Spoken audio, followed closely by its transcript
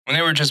When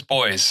they were just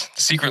boys,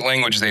 the secret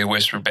language they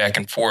whispered back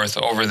and forth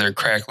over their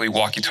crackly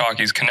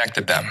walkie-talkies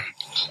connected them.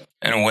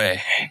 In a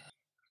way.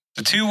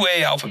 The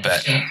two-way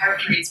alphabet.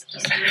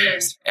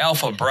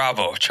 Alpha,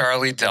 Bravo,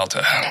 Charlie,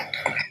 Delta.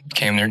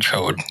 Became their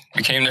chode.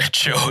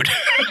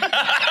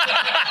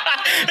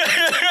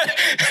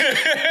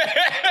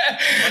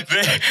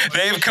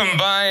 They've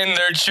combined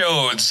their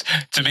chodes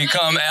to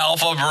become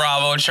Alpha,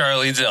 Bravo,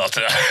 Charlie,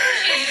 Delta.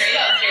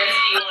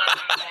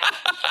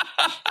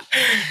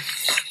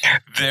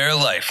 Their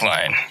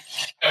lifeline.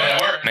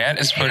 Matt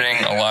is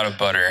putting a lot of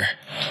butter.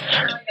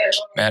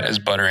 Matt is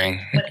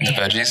buttering the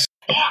veggies.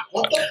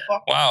 What the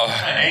fuck? Wow. My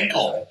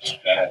ankle.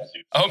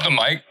 I hope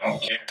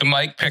the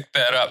mic picked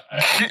that up.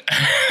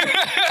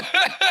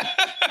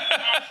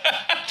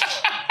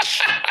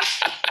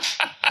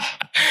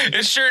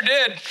 It sure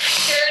did.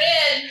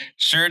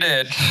 Sure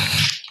did.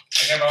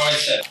 Like I've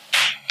always said.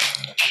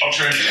 I'll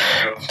trade you.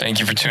 Thank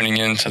you for tuning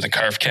in to the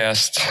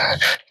Carfcast.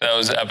 That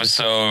was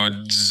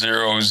episode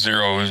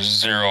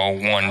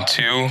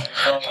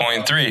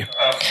 00012.3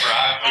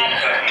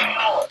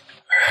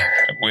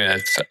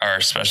 with our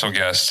special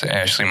guest,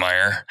 Ashley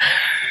Meyer.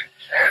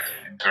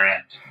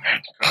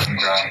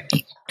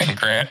 And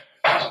Grant.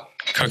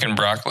 Cooking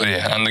broccoli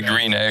on the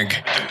green egg.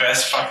 The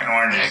best fucking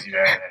oranges you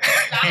ever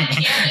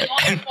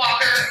had.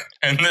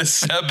 And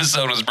this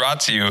episode was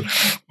brought to you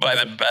by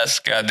the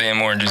best goddamn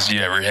oranges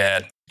you ever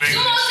had. Big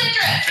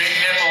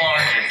nipple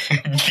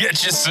oranges.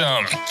 Get you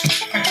some.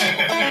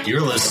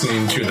 You're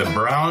listening to the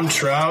Brown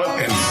Trout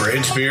and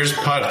Bridge Beers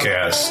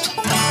podcast.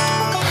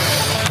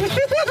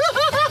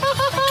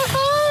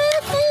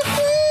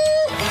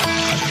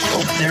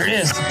 Oh, there it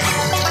is.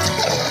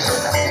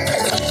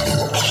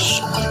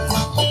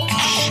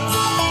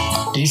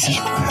 Decent.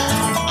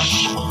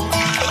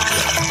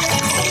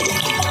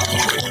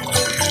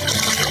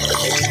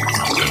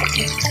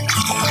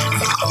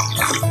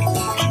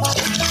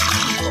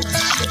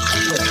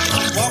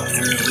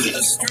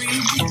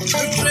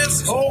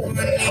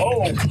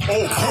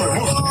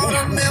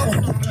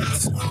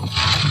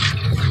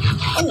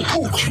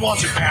 She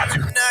wants your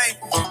bathroom.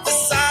 The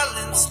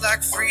silence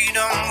like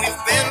freedom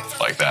we've been.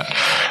 Like that.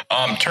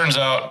 Turns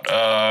out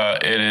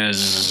it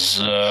is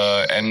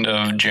end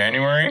of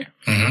January.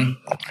 Mm-hmm.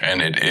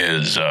 And it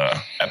is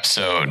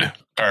episode,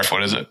 Garf,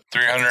 what is it?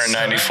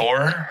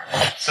 394?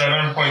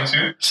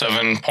 7.2?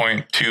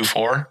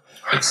 7.24?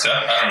 It's 7?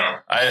 I don't know.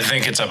 I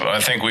think it's up.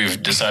 I think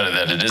we've decided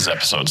that it is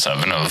episode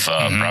 7 of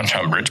Brown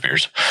Trout Bridge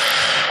Beers.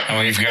 And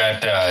we've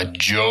got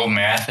Joe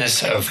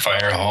Mathis of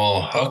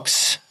Firehole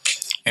Hooks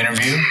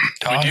interview.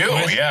 We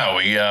do, yeah.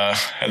 We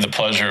had the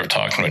pleasure of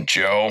talking with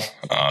Joe.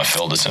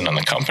 Filled us in on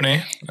the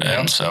company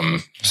and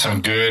some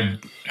good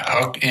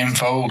hook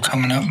info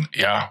coming up.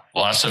 Yeah,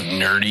 lots of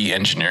nerdy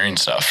engineering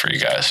stuff for you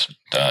guys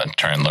to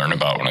try and learn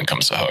about when it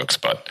comes to hooks.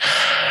 But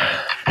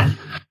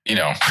you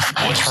know,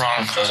 what's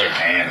wrong? Those are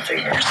man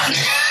fingers.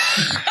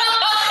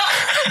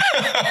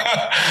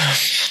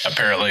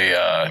 Apparently,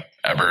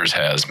 Evers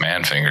has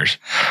man fingers.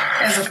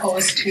 As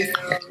opposed to...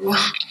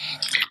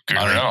 I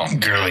don't know.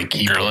 Girly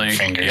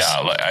fingers.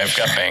 Yeah, I've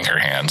got banker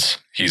hands.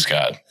 He's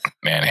got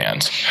man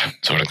hands.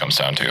 That's what it comes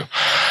down to.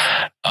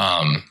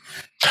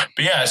 But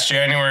yeah, it's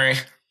January.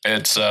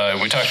 It's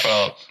we talked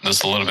about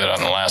this a little bit on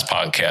the last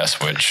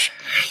podcast, which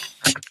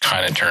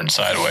kind of turned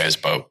sideways,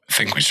 but I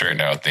think we straightened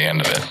out at the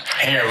end of it.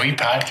 Hey, are we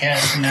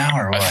podcasting now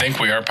or what? I think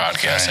we are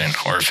podcasting.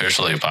 Right. We're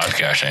officially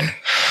podcasting.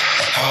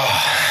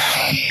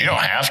 You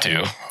don't have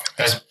to.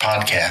 Let's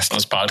podcast.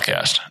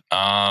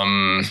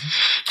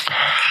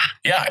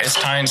 Yeah, it's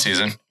tying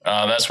season.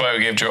 That's why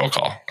we gave Joe a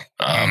call.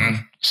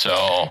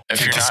 So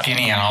if you're not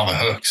skinny on all the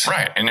hooks,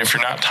 right, and if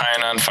you're not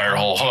tying on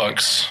Firehole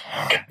hooks,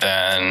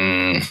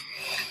 then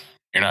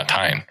you're not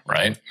tying,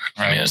 right?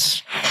 I mean,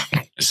 it's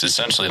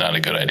essentially not a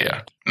good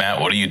idea.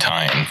 Matt, what are you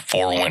tying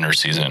for winter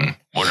season?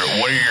 What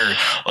are your,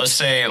 let's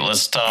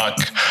talk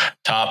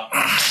top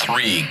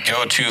 3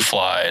 go-to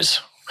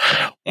flies,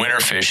 winter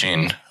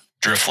fishing,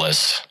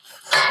 driftless.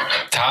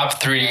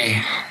 Top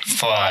 3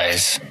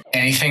 flies.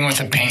 Anything with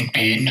a pink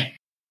bead,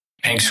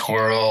 pink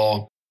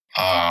squirrel.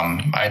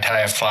 I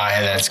tie a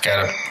fly that's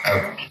got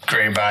a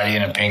gray body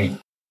and a pink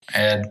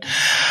head.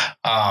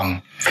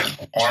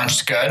 Orange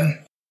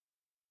scud.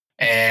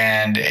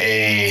 And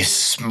a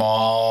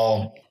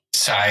small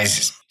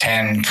size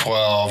 10,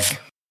 12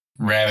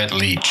 rabbit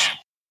leech.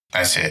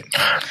 That's it.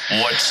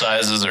 What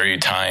sizes are you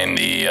tying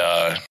the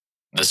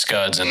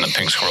scuds and the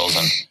pink squirrels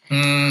in?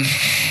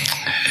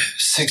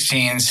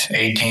 16s,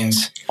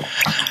 18s.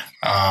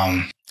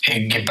 You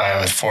can get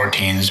by with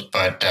 14s,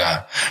 but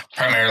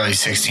primarily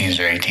 16s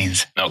or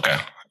 18s. Okay.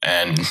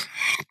 And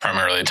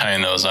primarily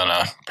tying those on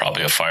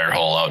probably a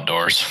Firehole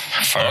Outdoors.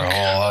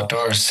 Firehole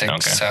Outdoors,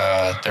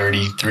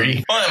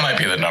 633. Well, that might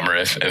be the number,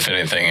 if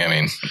anything. I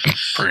mean,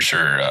 pretty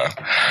sure.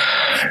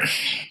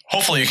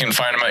 Hopefully you can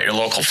find them at your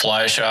local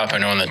fly shop. I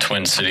know in the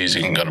Twin Cities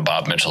you can go to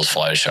Bob Mitchell's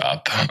fly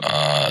shop.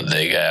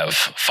 They have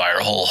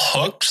Firehole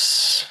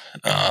hooks.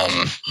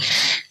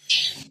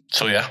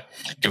 So yeah,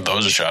 give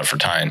those a shot for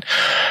tying.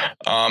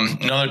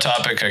 Another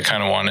topic I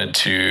kind of wanted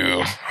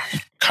to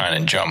kind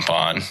of jump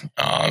on.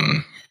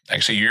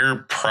 Actually,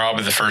 you're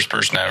probably the first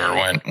person I ever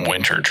went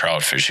winter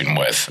trout fishing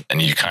with,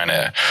 and you kind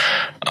of,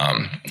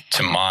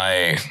 to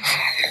my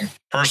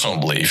personal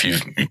belief,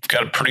 you've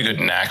got a pretty good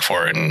knack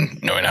for it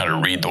and knowing how to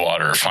read the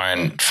water,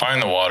 find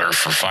the water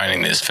for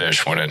finding these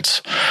fish when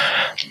it's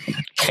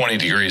 20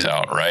 degrees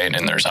out, right?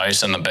 And there's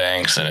ice in the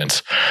banks, and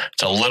it's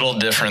a little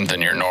different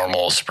than your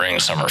normal spring,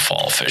 summer,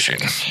 fall fishing.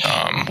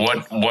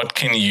 What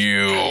can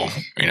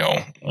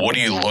what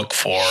do you look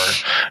for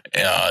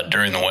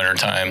during the winter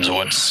times?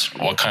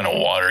 What kind of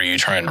water are you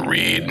trying to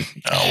read?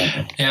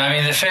 Yeah, I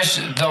mean, the fish,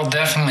 they'll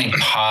definitely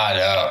pod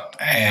up,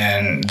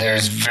 and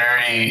there's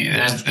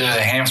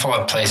a handful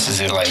of places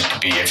they like to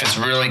be. If it's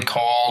really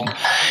cold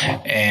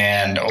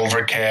and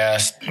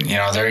overcast,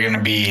 they're going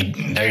to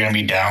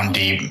be down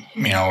deep,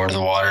 where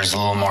the water is a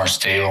little more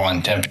stable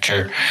in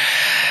temperature.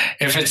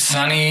 If it's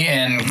sunny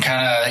and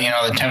kind of,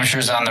 the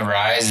temperature's on the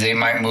rise, they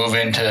might move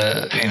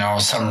into,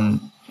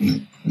 some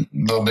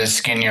little bit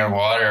skinnier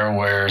water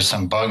where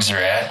some bugs are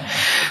at.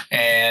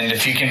 And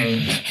if you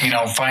can,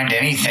 find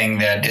anything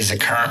that is a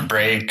current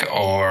break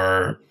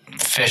or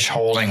fish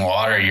holding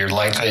water, you're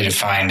likely to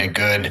find a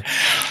good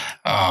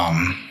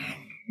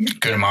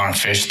amount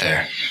of fish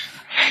there.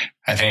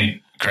 I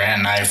think Grant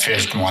and I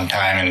fished one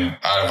time, and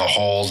out of a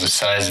hole the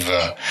size of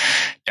a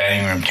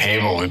dining room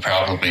table, we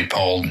probably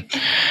pulled,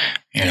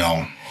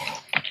 a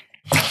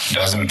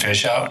dozen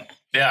fish out.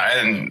 Yeah,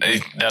 and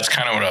that's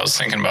kind of what I was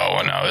thinking about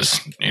when I was,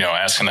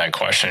 asking that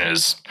question.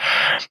 Is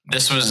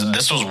this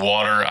was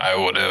water I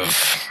would have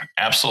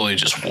absolutely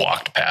just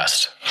walked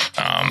past.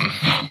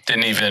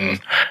 Didn't even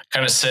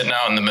kind of sitting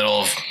out in the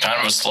middle of kind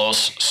of a slow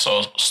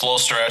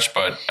stretch,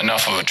 but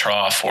enough of a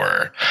trough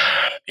where,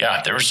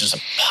 there was just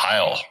a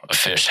pile of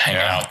fish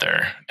hanging out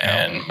there,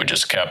 and we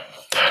just kept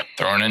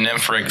throwing a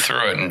nymph rig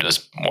through it, and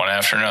just one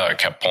after another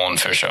kept pulling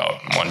fish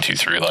out, 1, 2,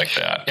 3, like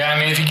that. Yeah, I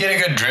mean, if you get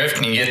a good drift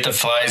and you get the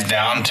flies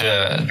down to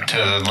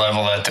the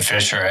level that the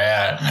fish are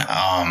at,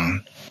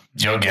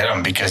 you'll get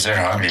them because they're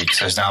hungry, because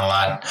there's not a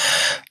lot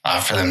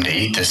for them to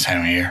eat this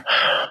time of year.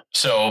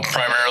 So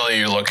primarily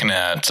you're looking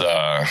at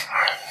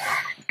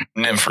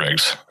nymph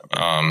rigs.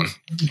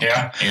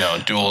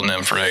 Dual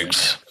nymph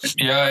rigs.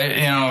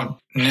 Yeah,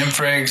 nymph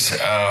rigs,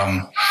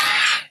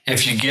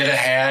 if you get a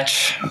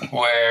hatch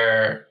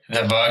where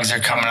the bugs are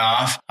coming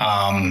off,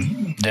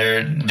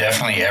 they're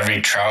definitely,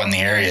 every trout in the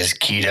area is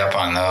keyed up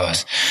on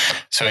those.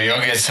 So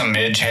you'll get some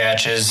midge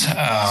hatches,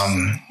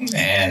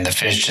 and the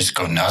fish just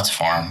go nuts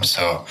for them.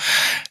 So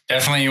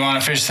definitely you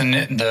want to fish the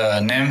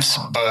nymphs,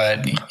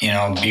 but,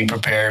 be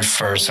prepared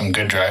for some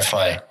good dry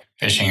fly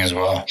fishing as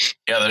well.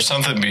 Yeah, there's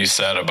something to be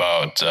said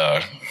about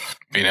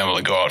being able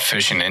to go out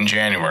fishing in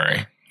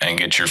January and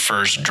get your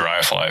first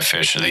dry fly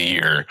fish of the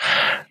year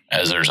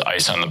as there's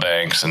ice on the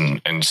banks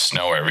and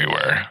snow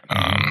everywhere.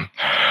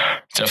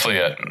 Definitely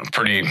a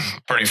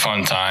pretty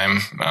fun time.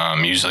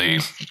 Usually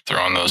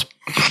throwing those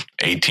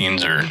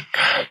 18s or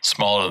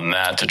smaller than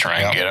that to try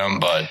and get them,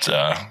 but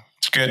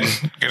it's good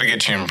to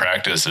get you in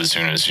practice as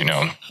soon as,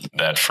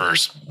 that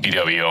first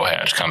BWO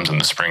hatch comes in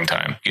the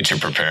springtime. Get you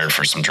prepared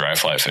for some dry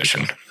fly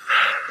fishing.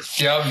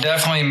 Yep,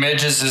 definitely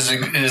midges is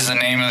the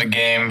name of the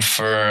game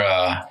for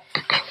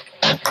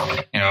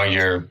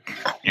your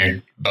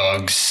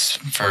bugs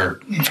for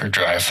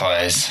dry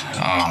flies.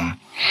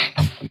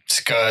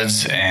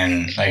 Scuds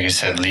and, like I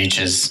said,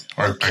 leeches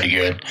work pretty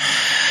good.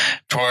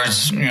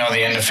 Towards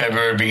the end of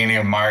February, beginning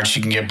of March,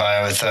 you can get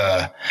by with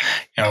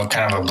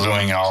kind of a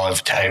blueing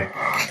olive type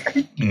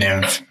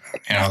nymph.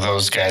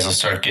 Those guys will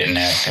start getting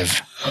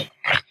active.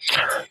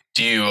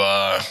 Do you?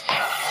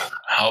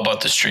 How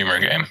about the streamer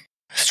game?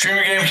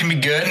 Streamer game can be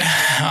good,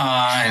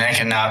 and it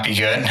can not be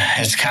good.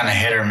 It's kind of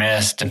hit or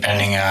miss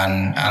depending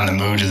on the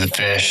mood of the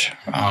fish.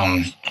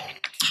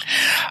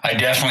 I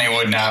definitely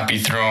would not be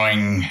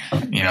throwing,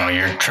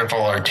 your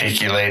triple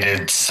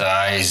articulated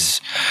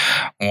size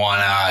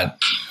 1/0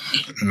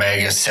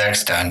 mega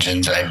sex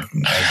dungeons. I'd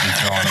be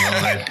throwing a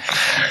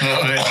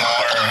little bit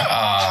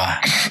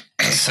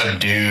more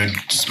subdued,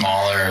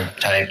 smaller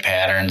type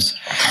patterns.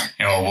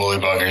 A woolly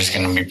bugger is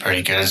going to be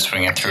pretty good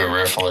swinging through a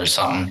riffle or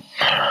something.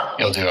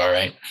 You'll do all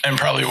right. And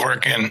probably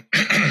working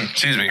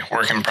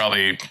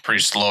probably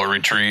pretty slow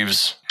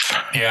retrieves.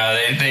 Yeah,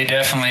 they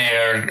definitely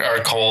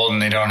are cold,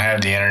 and they don't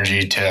have the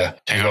energy to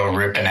go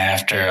ripping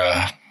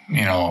after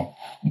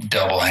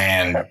double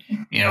hand,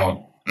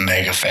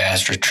 mega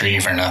fast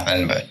retrieve or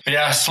nothing. But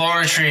yeah, slow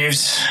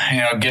retrieves,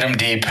 get them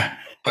deep,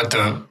 put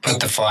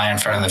the fly in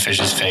front of the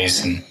fish's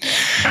face, and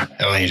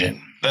they'll eat it.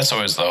 That's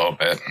always the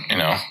hope,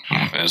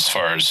 as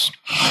far as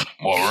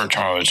what we're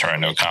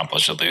trying to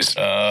accomplish, at least.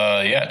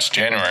 It's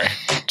January.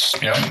 It's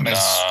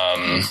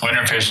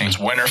winter fishing. It's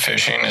winter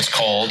fishing. It's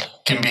cold.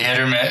 Can be hit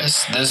or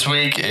miss. This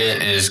week,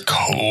 it is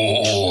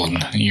cold.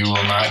 You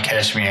will not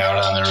catch me out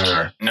on the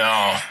river.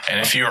 No. And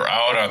if you're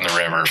out on the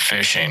river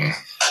fishing,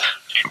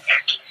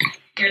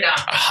 you're done.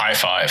 A high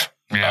five.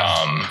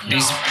 Yeah.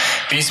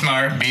 Be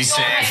smart. Be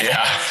safe.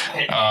 Yeah.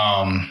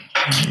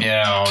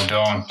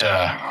 Don't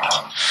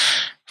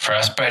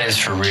Frostbite is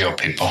for real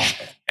people.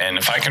 And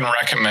if I can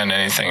recommend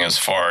anything as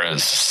far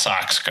as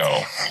socks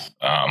go,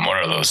 what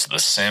are those? The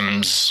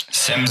Sims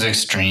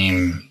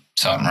Extreme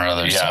something or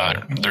other.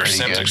 Yeah, they're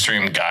Sims good.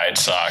 Extreme Guide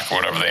sock,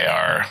 whatever they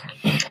are.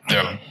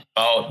 They're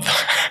about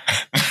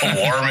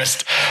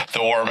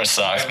the warmest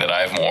sock that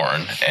I've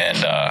worn.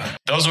 And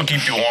those will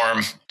keep you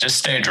warm. Just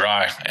stay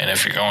dry. And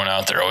if you're going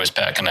out there, always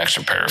pack an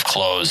extra pair of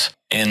clothes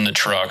in the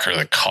truck or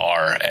the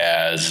car,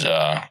 as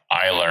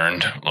I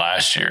learned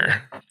last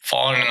year.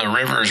 Falling in the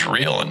river is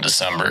real in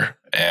December,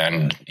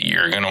 and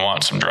you're going to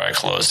want some dry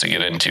clothes to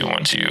get into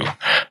once you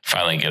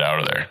finally get out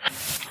of there.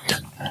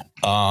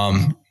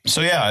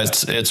 So yeah,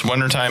 it's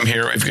wintertime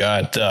here. We've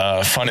got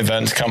fun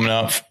events coming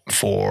up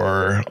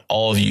for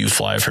all of you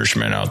fly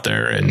fishermen out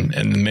there in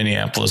the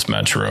Minneapolis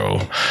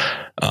metro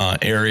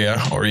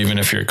area, or even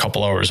if you're a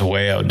couple hours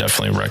away, I would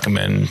definitely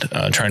recommend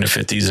trying to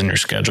fit these in your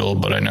schedule.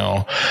 But I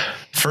know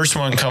first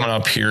one coming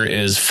up here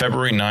is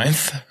February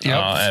 9th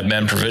at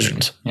Men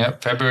Provisions.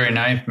 Yep, February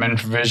 9th, Men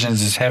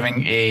Provisions is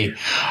having a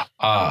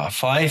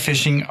fly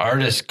fishing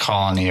artist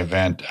colony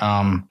event.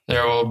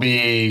 There will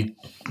be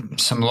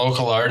some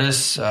local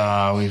artists.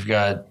 We've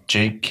got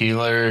Jake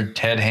Keeler,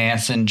 Ted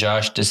Hansen,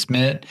 Josh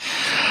DeSmit,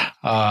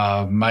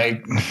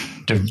 Mike,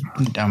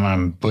 I'm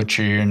going to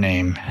butcher your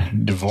name,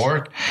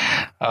 Dvork,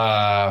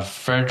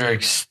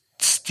 Frederick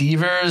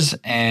Stevers,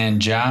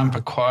 and John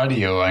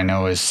Paquadio, I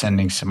know, is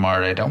sending some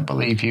art. I don't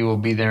believe he will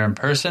be there in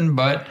person,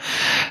 but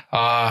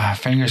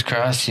fingers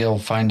crossed he'll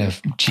find a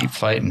cheap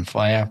flight and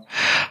fly up.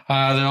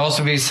 There'll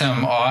also be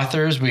some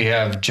authors. We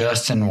have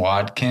Justin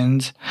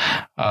Watkins,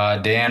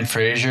 Dan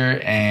Frazier,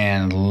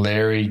 and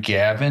Larry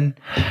Gavin.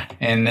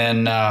 And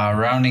then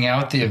rounding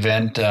out the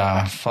event,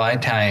 fly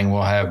tying,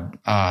 we'll have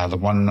the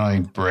one and only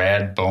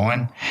Brad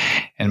Bowen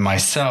and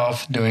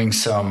myself doing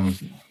some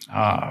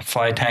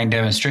fly tying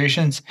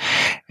demonstrations,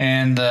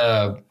 and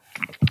the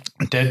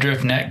Dead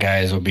Drift Net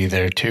guys will be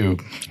there too.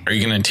 Are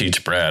you going to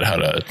teach Brad how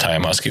to tie a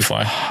musky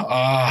fly?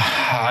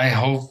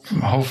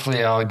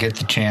 Hopefully I'll get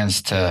the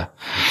chance to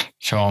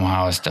show him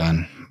how it's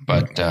done,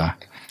 but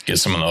get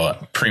some of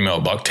the primo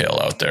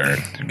bucktail out there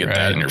and get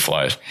that in your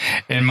flies.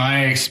 In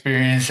my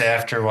experience,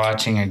 after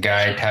watching a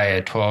guy tie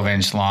a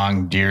 12-inch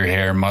long deer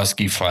hair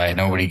musky fly,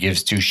 nobody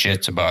gives two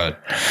shits about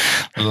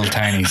a little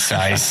tiny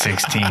size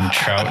 16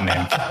 trout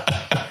nymph.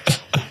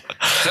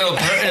 So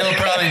it'll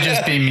probably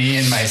just be me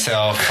and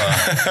myself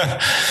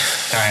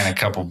tying a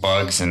couple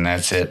bugs, and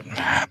that's it.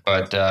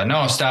 But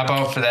no, stop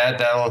out for that.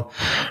 That'll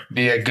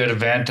be a good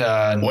event.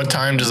 What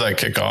time does that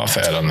kick off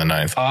at on the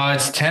 9th?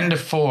 It's 10 to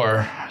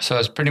 4, so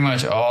it's pretty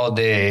much all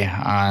day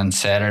on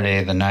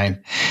Saturday the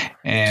 9th.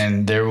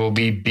 And there will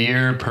be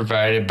beer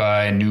provided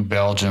by New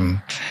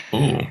Belgium.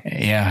 Ooh.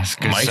 Yeah, it's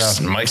good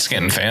stuff. Mike's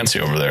getting fancy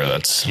over there.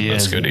 That's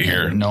good to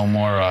hear. No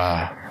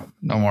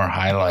more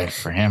High Life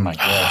for him, I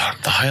guess.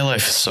 The High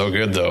Life is so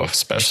good, though,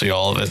 especially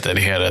all of it that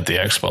he had at the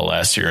expo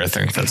last year. I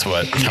think that's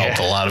what helped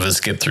a lot of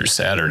us get through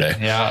Saturday.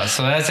 Yeah,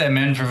 so that's at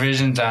Men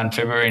Provisions on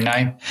February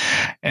 9th.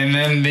 And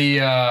then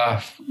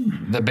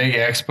the big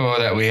expo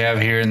that we have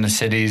here in the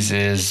cities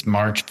is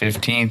March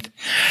 15th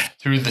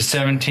through the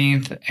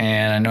 17th.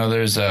 And I know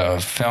there's a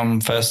film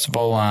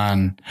festival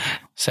on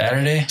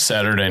Saturday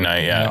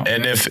night, yeah.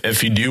 And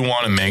if you do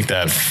want to make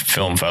that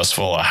film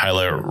festival, I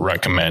highly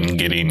recommend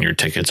getting your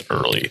tickets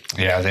early.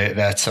 Yeah,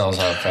 that sells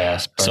out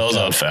fast. But, sells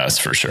out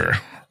fast for sure.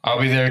 I'll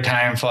be there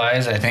tying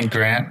flies. I think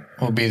Grant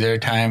will be there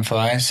tying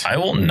flies. I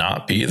will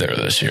not be there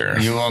this year.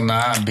 You will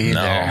not be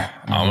there.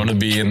 No, I'm going to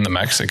be in the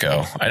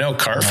Mexico. I know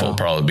Carf will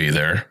probably be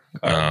there.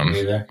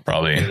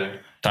 Probably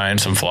tying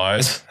some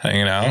flies,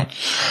 hanging out.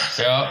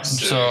 Yeah,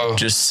 so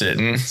just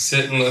sitting,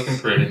 looking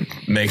pretty,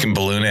 making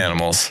balloon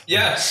animals.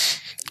 Yes.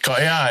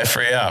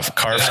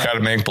 Carf's got to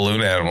make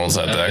balloon animals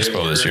at the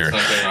expo this year.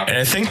 And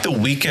I think the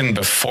weekend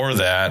before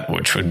that,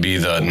 which would be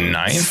the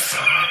 9th,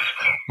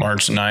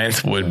 March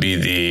 9th, would be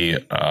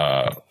the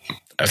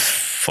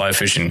fly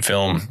fishing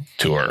film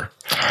tour.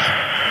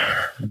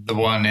 The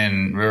one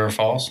in River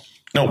Falls?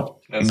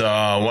 Nope.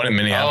 The one in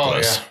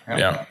Minneapolis. Oh,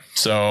 yeah.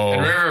 So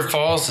and River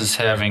Falls is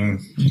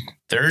having...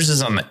 Theirs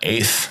is on the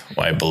 8th,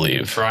 I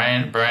believe.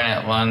 Brian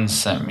at Lund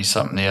sent me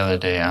something the other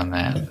day on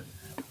that.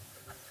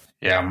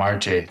 Yeah,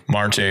 March 8th.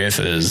 March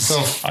 8th is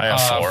I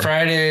have 4.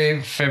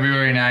 Friday,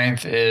 February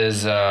 9th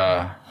is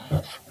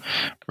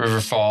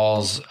River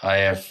Falls. I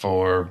have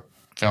 4.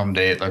 Film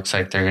date. Looks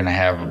like they're going to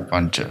have a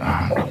bunch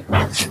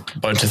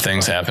of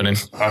things happening.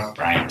 Fuck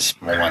Brian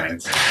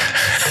Smollins.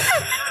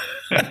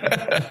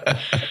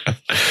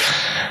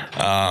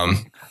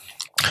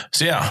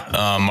 So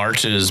yeah,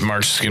 March is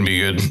going to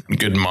be a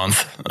good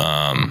month.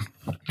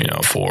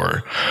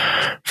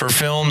 For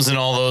films and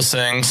all those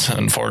things.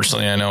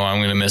 Unfortunately, I know I'm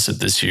going to miss it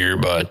this year,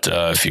 but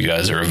if you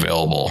guys are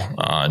available,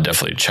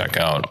 definitely check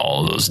out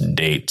all of those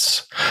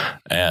dates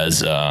as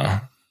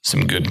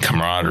some good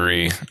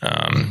camaraderie,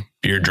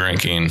 beer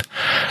drinking,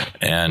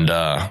 and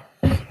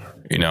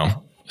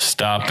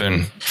stop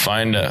and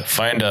find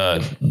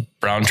a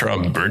Brown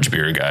Trout Bridge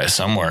Beer guy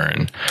somewhere.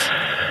 And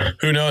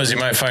who knows, you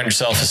might find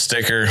yourself a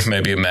sticker,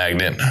 maybe a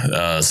magnet,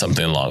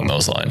 something along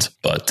those lines.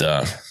 But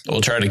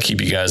we'll try to keep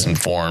you guys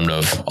informed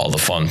of all the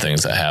fun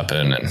things that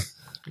happen and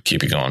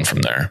keep it going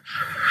from there.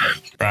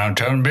 Brown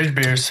Trout Bridge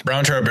Beers.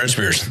 Brown Trout Bridge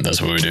Beers.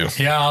 That's what we do.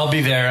 Yeah, I'll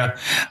be there.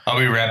 I'll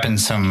be repping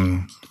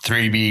some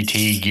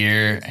 3BT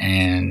gear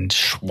and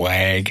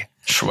swag.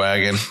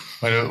 Swagging.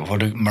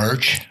 What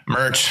merch?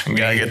 Merch. You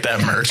gotta get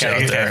that merch out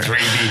there. That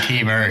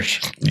 3BT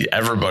merch.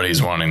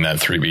 Everybody's wanting that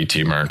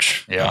 3BT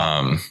merch.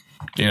 Yeah.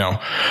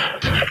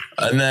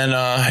 And then,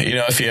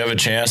 if you have a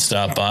chance,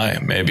 stop by,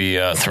 maybe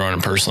throw in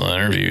a personal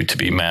interview to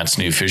be Matt's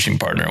new fishing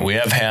partner. We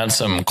have had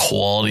some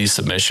quality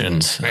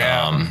submissions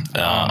on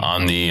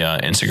the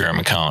Instagram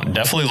account.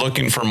 Definitely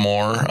looking for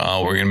more.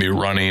 We're going to be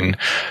running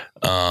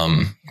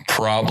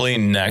probably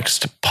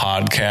next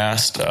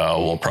podcast.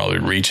 We'll probably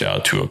reach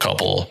out to a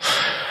couple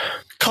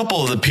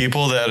of the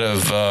people that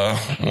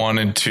have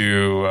wanted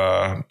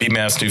to be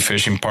Matt's new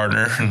fishing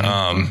partner.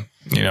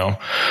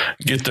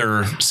 Get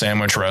their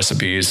sandwich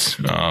recipes,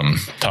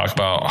 talk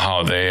about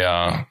how they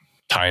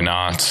tie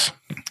knots,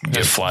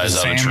 get flies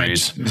out of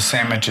trees. The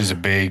sandwich is a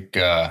big,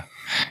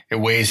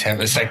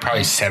 it's like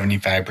probably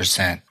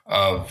 75%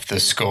 of the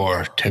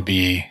score to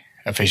be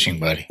a fishing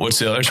buddy. What's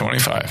the other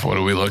 25? What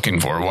are we looking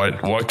for?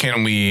 What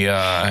can we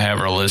have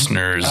our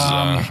listeners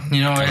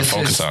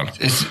focus on?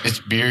 It's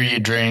beer you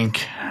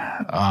drink.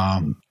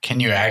 Can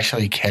you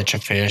actually catch a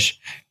fish?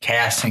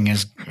 Casting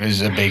is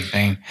a big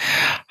thing.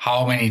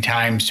 How many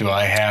times do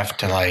I have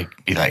to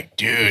be like,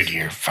 dude,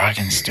 you're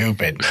fucking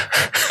stupid?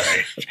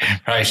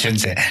 Probably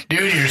shouldn't say,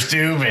 dude, you're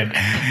stupid.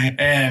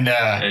 And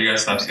you gotta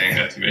stop saying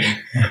that to me.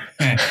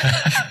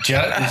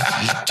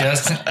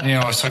 Justin,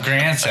 so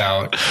Grant's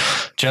out.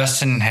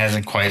 Justin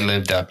hasn't quite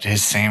lived up to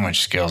his sandwich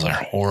skills are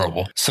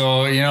horrible.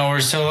 So, we're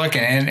still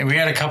looking. And we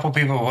had a couple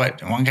people,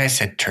 one guy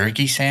said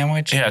turkey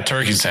sandwich? Yeah,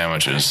 turkey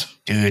sandwiches.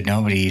 Dude,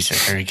 nobody eats a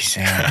turkey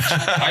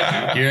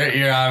sandwich.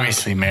 You're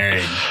obviously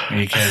married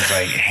because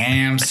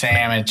ham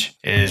sandwich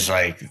is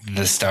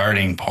the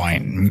starting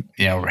point.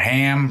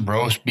 Ham,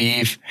 roast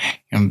beef,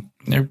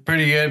 they're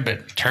pretty good,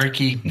 but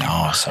turkey,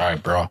 no, sorry,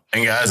 bro.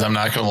 And guys, I'm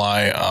not gonna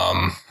lie,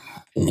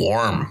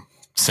 warm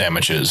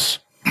sandwiches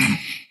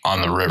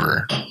on the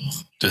river.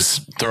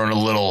 Just throwing a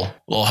little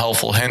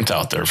helpful hint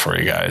out there for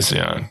you guys.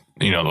 Yeah.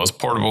 Those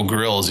portable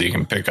grills you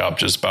can pick up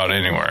just about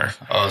anywhere.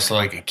 Oh, so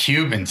like a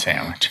Cuban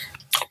sandwich.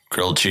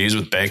 Grilled cheese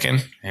with bacon.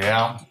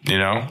 Yeah. These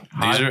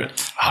are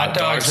hot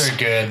dogs are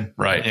good.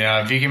 Right.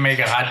 If you can make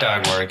a hot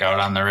dog work out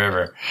on the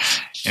river,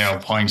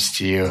 points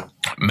to you.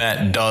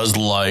 Matt does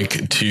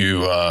like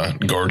to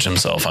gorge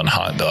himself on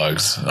hot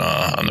dogs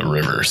on the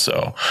river.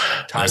 So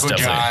Taco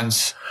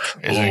John's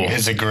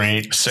is a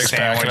great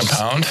 6-pack and a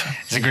pound.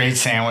 It's a great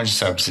sandwich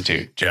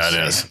substitute. Yeah,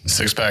 it is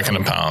 6-pack and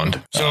a pound.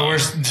 So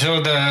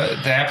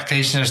the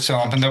applications are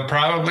still open. They'll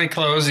probably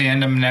close the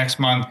end of next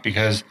month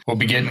because we'll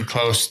be getting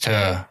close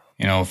to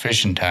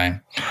fishing time.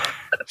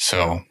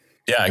 So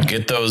yeah,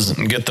 get those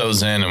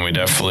in, and we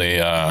definitely,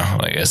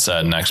 like I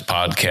said, next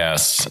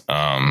podcast,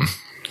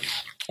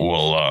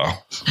 we'll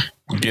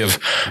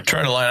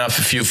try to line up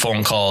a few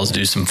phone calls,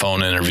 do some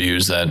phone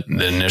interviews, the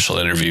initial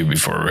interview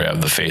before we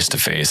have the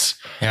face-to-face.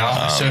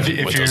 Yeah. So if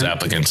with those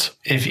applicants,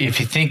 if you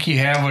think you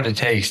have what it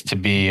takes to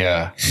be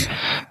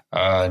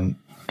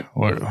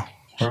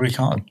what do we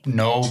call it?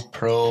 No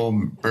pro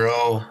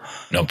bro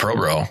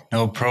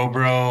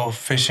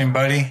fishing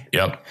buddy.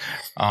 Yep.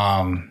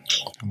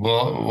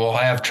 We'll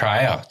have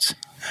tryouts.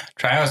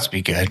 Tryouts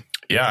be good.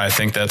 Yeah, I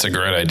think that's a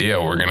great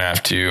idea. We're gonna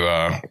have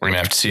to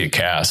see a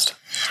cast.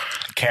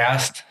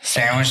 Cast,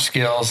 sandwich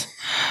skills.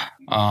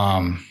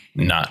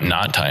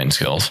 Not tying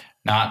skills.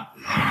 Not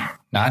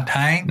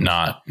tying?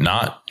 Not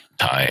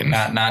tying.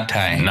 Not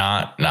tying.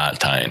 Not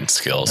tying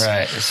skills.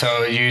 Right.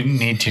 So you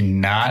need to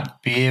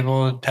not be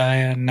able to tie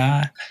a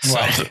knot?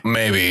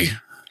 Maybe.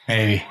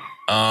 You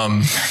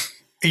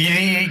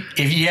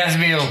have to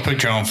be able to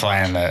put your own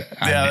fly in that.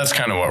 That's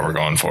kind of what we're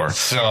going for.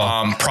 So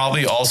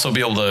probably also be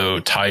able to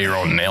tie your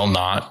own nail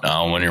knot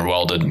when your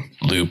welded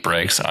loop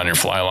breaks on your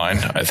fly line.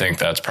 I think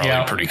that's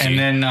probably pretty key. And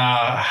then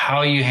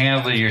how you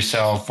handle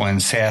yourself when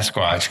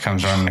Sasquatch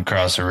comes running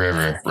across the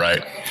river.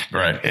 Right.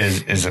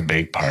 Is a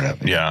big part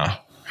of it. Yeah.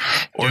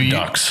 Or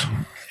ducks.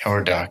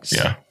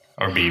 Yeah.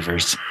 Or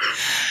beavers.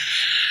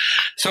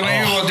 So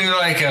maybe we'll do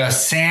a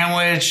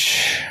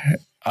sandwich,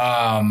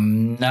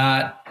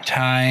 knot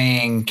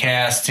tying,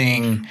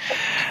 casting,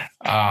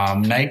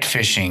 night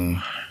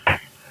fishing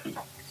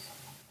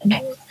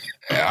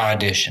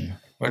audition.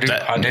 What do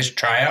audition?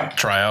 Tryout.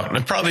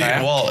 Probably.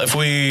 Well, if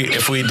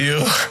we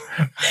do.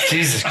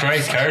 Jesus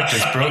Christ, Kurt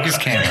just broke his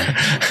camera.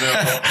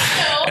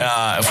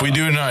 If we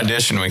do an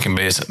audition, we can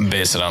base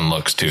it on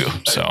looks too.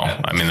 So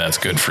I mean, that's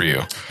good for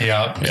you.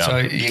 Yeah. So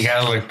you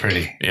gotta look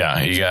pretty. Yeah,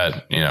 you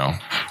got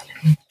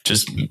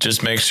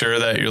just make sure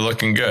that you're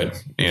looking good.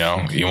 You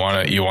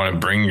want to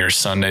bring your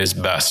Sunday's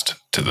best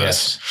to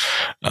this.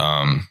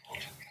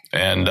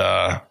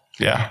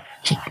 Yes.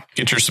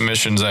 get your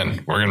submissions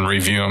in. We're going to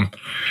review them.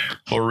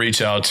 We'll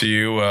reach out to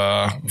you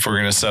if we're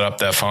going to set up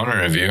that phone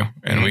interview,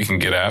 and we can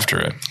get after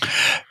it.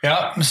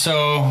 Yep.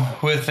 So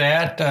with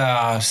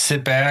that,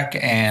 sit back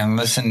and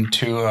listen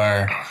to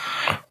our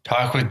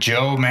talk with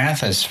Joe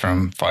Mathis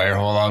from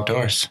Firehole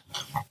Outdoors.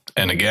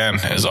 And again,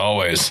 as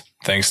always,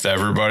 thanks to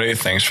everybody.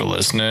 Thanks for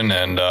listening.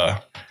 And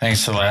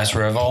thanks to Last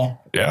Revel.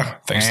 Yeah,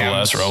 thanks to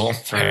Last Revel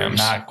for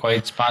not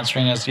quite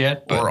sponsoring us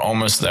yet. But we're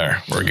almost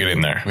there. We're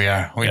getting there. We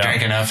are. We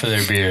drink enough of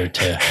their beer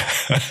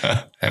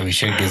that we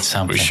should get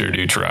something. We sure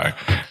do try.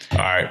 All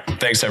right.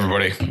 Thanks,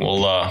 everybody.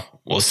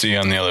 We'll see you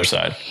on the other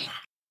side.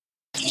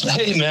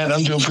 Hey, man,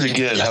 I'm doing pretty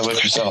good. How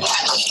about yourself?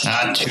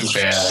 Not too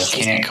bad. I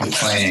can't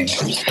complain.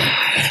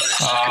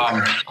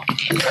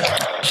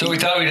 So we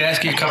thought we'd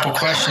ask you a couple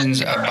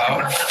questions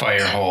about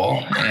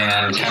Firehole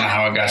and kind of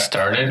how it got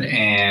started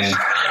and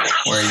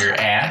where you're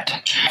at.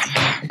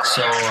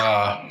 So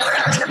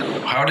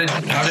how did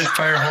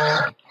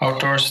Firehole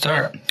Outdoors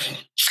start?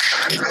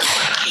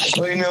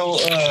 Well,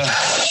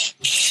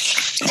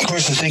 of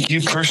course, I think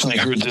you personally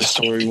heard this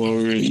story while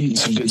we were eating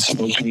some good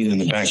smoked meat in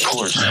the back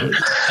porch.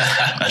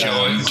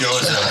 Joe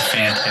is a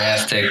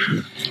fantastic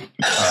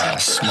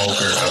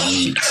smoker of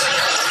meats.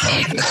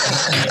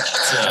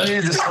 I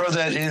needed to throw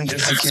that in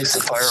just in case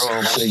the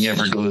Firehole thing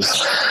ever goes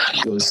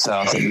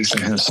south. At least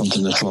I have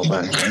something to fall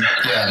back on.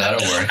 Yeah,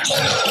 that'll work.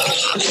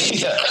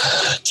 Yeah.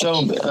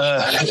 So,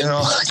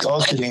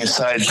 all kidding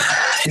aside,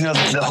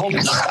 the whole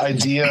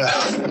idea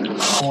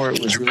for it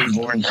was really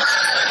born.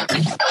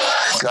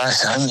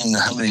 Gosh, I mean,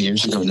 how many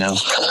years ago now?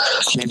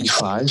 Maybe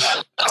 5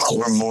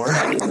 or more.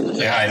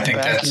 Yeah, I think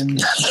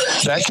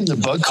back in the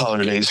bug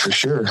collar days for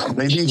sure.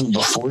 Maybe even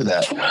before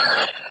that.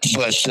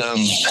 But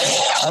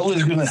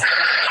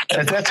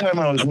at that time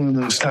I was one of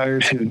those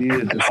tires who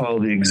needed to follow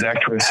the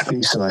exact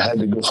recipe, so I had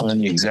to go find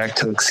the exact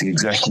hooks, the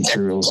exact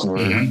materials, or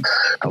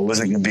I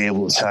wasn't going to be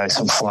able to tie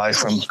some fly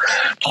from,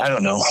 I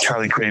don't know,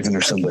 Charlie Craven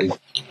or somebody.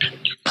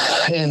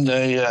 And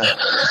I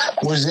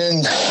was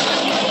in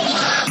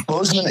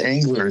Bozeman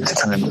Angler at the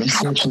time.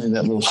 Unfortunately,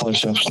 that little fly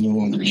shop's no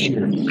longer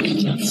here.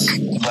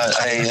 But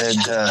I had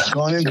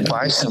gone in to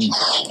buy some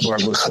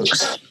barbless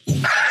hooks,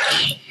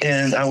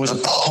 and I was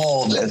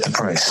appalled at the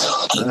price.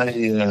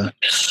 I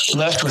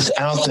left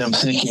without them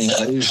thinking,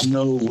 there's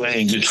no way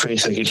in good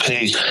faith I could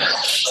pay,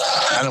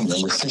 I don't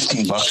remember,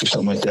 $15 or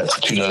something like that for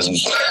 2 dozen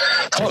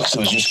hooks. It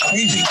was just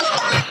crazy.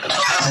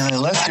 And I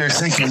left there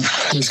thinking,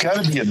 there's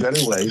got to be a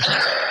better way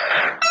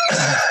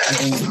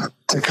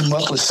to come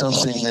up with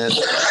something that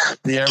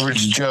the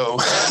average Joe,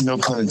 no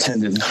pun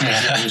intended,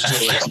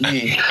 like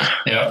me,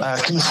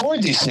 can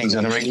afford these things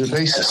on a regular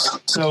basis.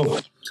 So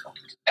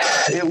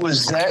it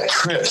was that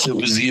trip that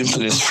was the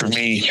impetus for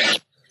me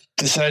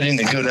deciding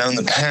to go down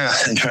the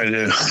path and try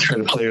to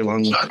play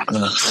along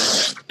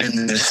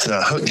in this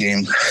hook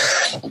game.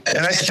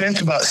 And I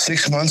spent about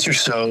 6 months or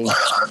so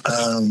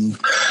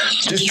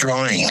just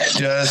drawing,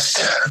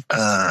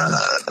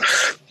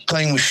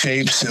 playing with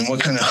shapes and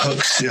what kind of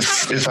hooks,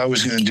 if I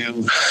was going to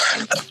do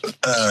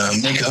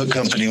make a hook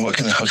company, what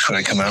kind of hooks would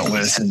I come out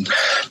with? And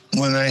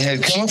when I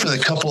had come up with a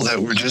couple that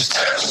were just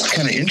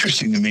kind of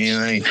interesting to me,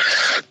 and I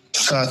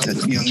thought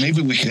that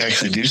maybe we could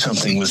actually do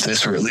something with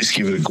this, or at least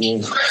give it a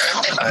go,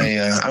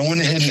 I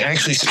went ahead and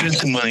actually spent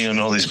the money on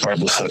all these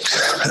barbless hooks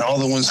and all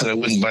the ones that I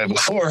wouldn't buy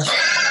before,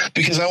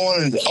 because I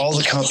wanted all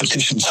the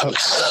competition's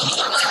hooks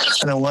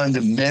and I wanted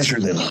to measure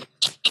them.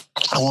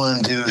 I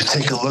wanted to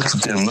take a look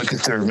at them, look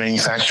at their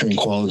manufacturing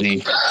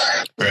quality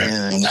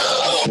and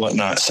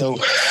whatnot. So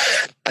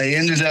I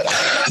ended up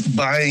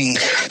buying,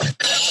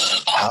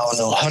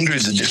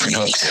 hundreds of different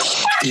hooks.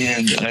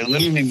 And I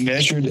literally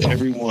measured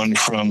everyone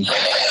from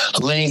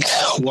length,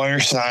 wire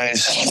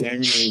size,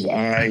 diameter of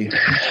eye,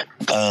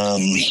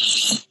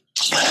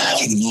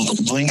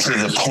 length of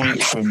the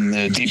point from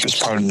the deepest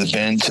part of the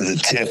bend to the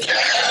tip,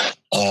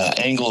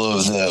 angle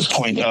of the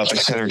point up, et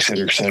cetera, et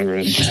cetera, et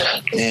cetera.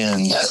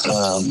 And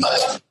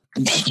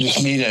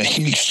just made a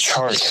huge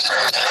chart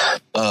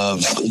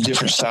of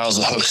different styles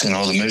of hooks and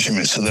all the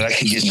measurements so that I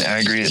could get an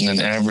aggregate and an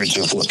average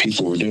of what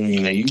people were doing.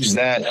 And I used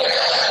that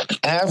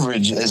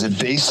average as a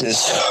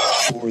basis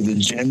for the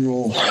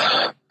general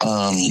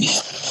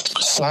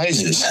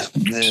sizes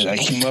that I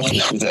came up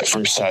with that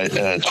first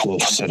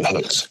 12 set of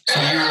hooks.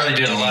 So you really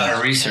did a lot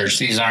of research.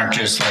 These aren't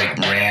just like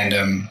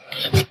random,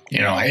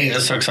 hey,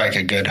 this looks like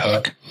a good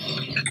hook.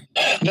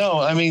 No,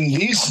 I mean,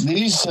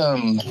 these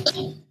I'm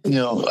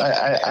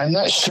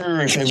not sure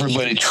if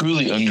everybody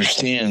truly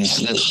understands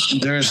that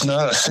there's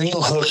not a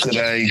single hook that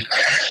I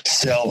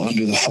sell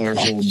under the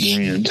Firehole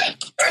brand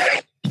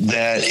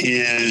that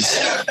is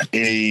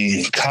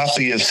a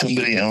copy of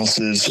somebody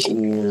else's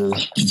or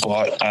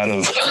bought out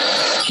of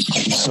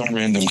some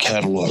random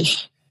catalog.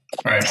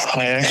 Right.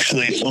 I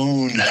actually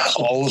own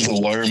all of the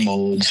wire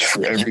molds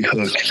for every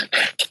hook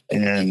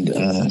and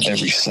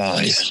every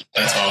size.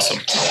 That's awesome.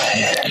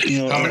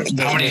 How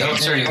many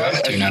hooks are you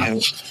up to now?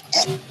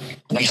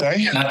 I'm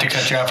sorry? Not to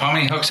cut you off. How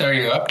many hooks are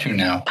you up to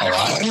now? A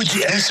lot. Why would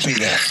you ask me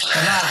that?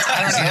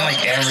 I don't know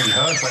like every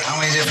hook, but how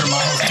many different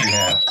models do you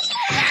have?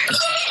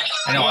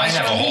 I know I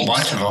have a whole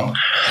bunch of them.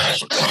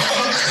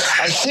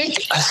 I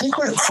think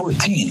we're at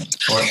 14.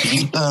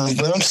 14?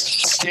 But I'm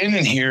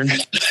standing here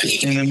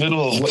in the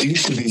middle of what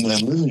used to be my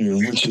living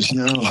room, which is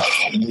now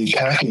the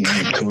packing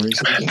inventory,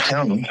 so we can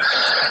count them.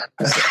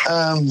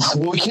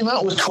 Well, we came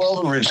out with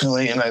 12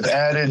 originally, and I've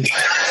added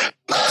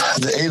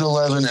the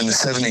 811 and the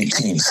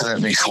 718, so that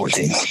makes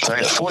 14. So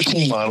I got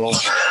 14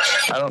 models.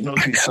 I don't know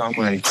if you saw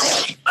my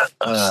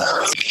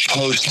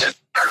post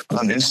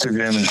on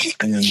Instagram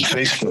and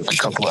Facebook a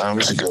couple of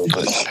hours ago,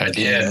 but I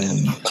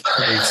did.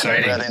 Pretty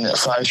exciting. Got in at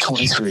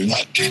 523.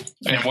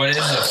 And what is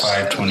a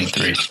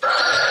 523?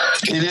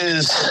 It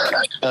is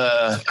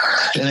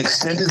an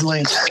extended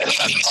length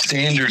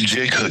standard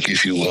jig hook,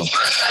 if you will,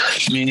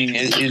 meaning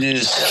it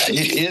is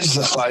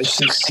the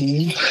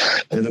 516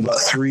 and about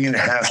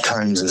 3.5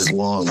 times as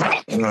long,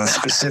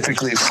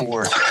 specifically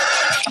for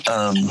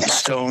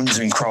stones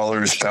and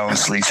crawlers,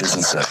 balanced leeches,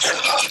 and such.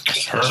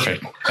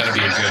 Perfect. That'll be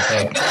a good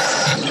hook.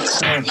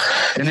 So,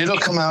 and it'll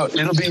come out.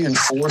 It'll be in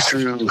 4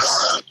 through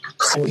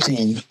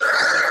 14.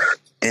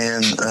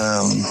 And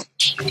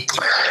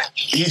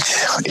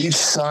each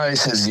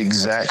size has the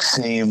exact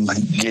same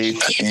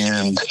gape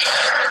and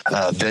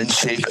bend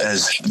shape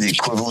as the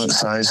equivalent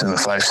size in the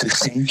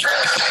 516.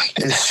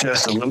 It's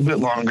just a little bit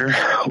longer,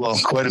 well,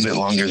 quite a bit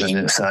longer than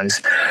its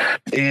size.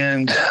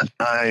 And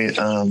I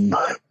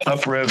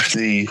up-revved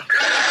the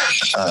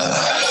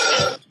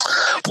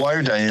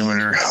wire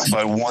diameter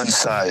by 1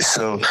 size.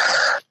 So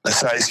a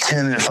size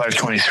 10 and a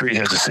 523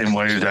 has the same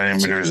wire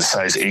diameter as a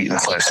size 8 and a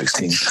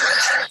 516.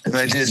 And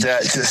I did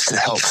that just to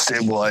help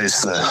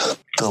stabilize the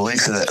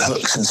length of that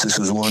hook, since this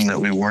was one that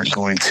we weren't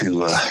going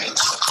to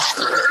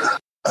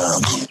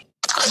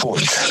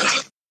forge.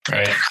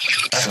 Right.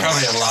 That's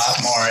probably a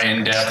lot more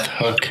in-depth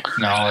hook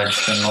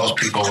knowledge than most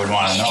people would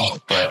want to know,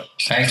 but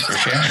thanks for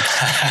sharing.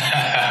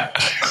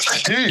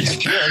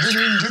 Dude, yeah, I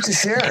didn't even get to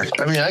share.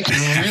 I mean, I can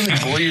really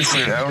bore you for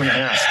an hour and a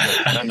half,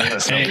 but I mean,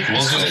 that's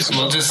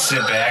we'll just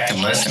sit back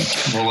and listen.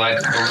 We'll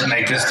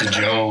make this the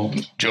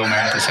Joe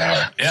Mathis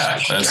hour. Yeah,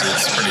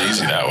 it's pretty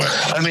easy that way.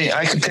 I mean,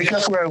 I can pick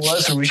up where I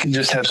was, or we can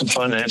just have some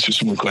fun and answer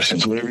some more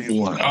questions, whatever you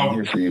want. I'm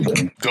here for you,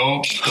 buddy.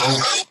 Go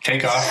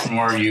take off from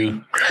where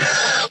you...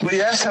 Well,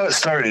 you asked how it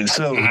started.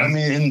 So, I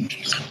mean,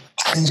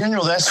 in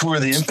general, that's where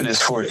the impetus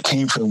for it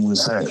came from,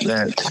 was that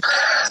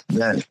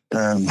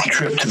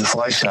trip to the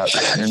fly shop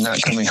and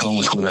not coming home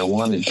with what I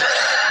wanted.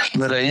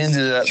 But I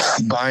ended up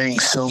buying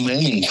so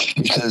many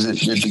because it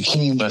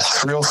became a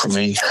thrill for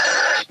me.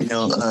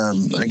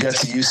 I got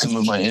to use some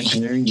of my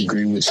engineering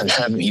degree, which I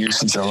haven't used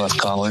since I left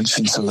college,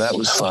 and so that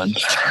was fun.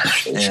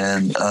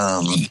 And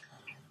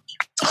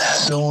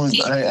so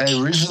I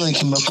originally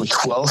came up with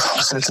 12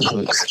 sets of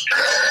hooks,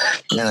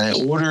 and I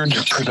ordered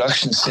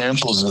production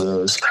samples of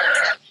those.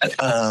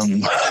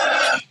 And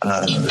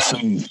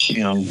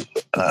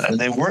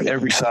they weren't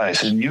every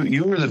size. And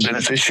you were the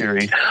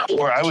beneficiary,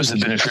 or I was the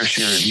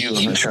beneficiary of you.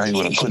 I'm not sure how you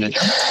want to put it.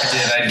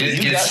 I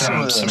did get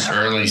some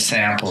early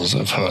samples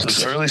of hooks.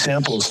 Those early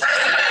samples.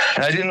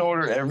 And I didn't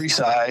order every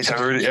size. I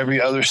ordered every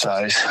other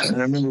size. And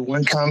I remember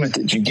one comment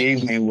that you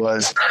gave me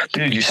was,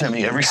 "Dude, you sent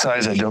me every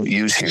size I don't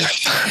use here."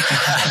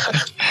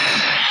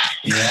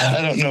 Yeah,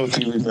 I don't know if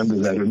you remember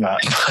that or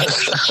not.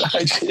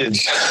 I did.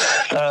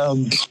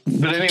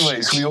 But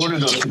anyways, we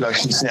ordered those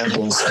production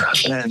samples,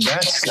 and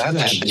that's got to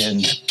have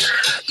been,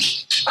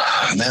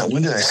 man,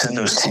 when did I send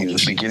those to you?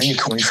 The beginning of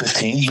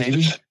 2015,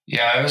 maybe?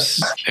 Yeah,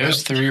 it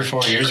was 3 or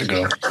 4 years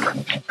ago.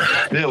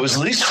 Yeah, it was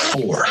at least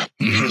 4,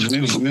 because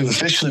we've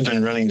officially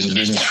been running as a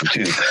business for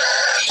 2.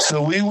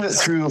 So we went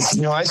through,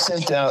 I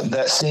sent out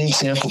that same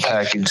sample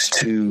package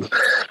to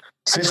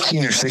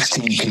 15 or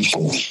 16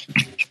 people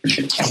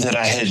that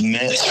I had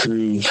met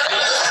through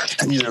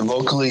either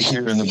locally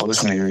here in the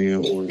Bozeman area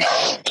or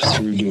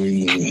through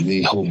doing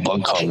the whole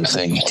bug collar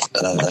thing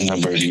a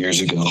number of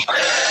years ago,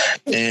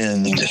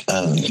 and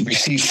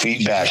received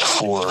feedback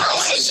for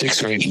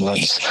 6 or 8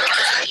 months.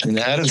 And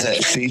out of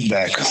that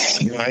feedback,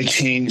 I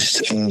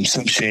changed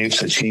some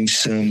shapes, I changed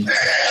some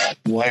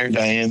wire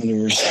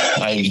diameters,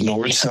 I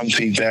ignored some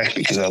feedback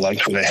because I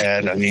liked what I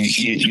had. I mean,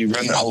 you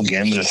run the whole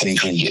gamut of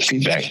things when you get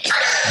feedback.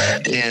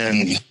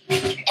 And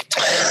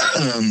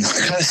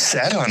kind of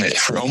sat on it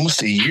for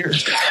almost a year,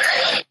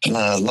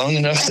 long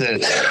enough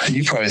that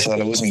you probably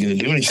thought I wasn't going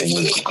to do anything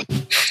with it.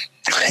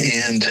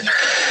 And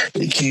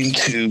it came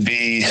to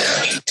be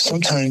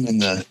sometime in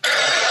the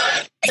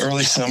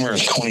early summer of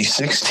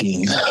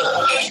 2016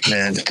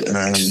 that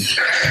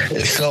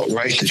it felt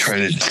right to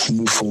try to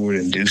move forward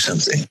and do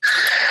something.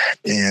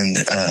 And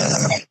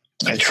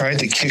I tried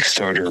the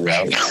Kickstarter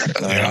route. In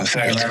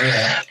fact,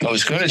 I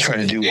was going to try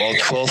to do all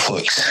 12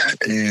 hooks.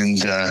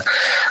 And,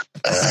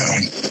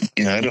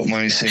 I don't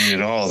mind saying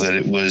at all that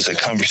it was a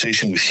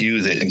conversation with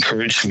you that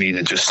encouraged me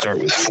to just start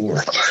with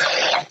 4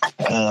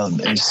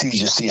 and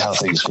see how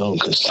things go.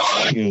 Because,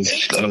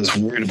 I was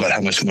worried about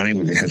how much money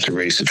we're going to have to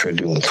raise to try to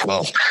do all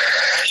 12.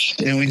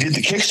 And we did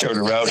the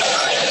Kickstarter route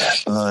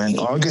in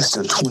August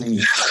of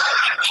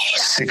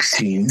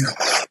 2016,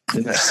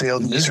 and that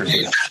failed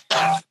miserably.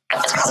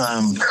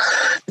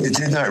 It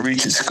did not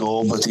reach its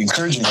goal, but the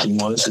encouraging thing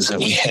is that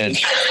we had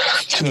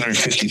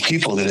 250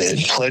 people that had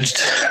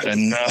pledged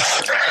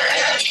enough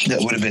that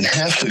would have been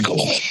half the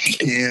goal.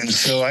 And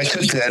so I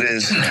took that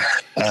as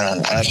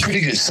a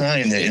pretty good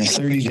sign that in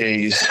 30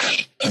 days,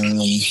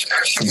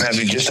 from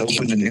having just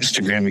opened an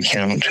Instagram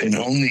account and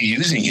only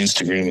using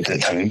Instagram at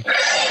that time,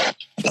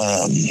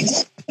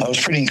 I was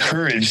pretty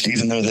encouraged,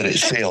 even though that it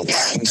failed.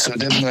 And so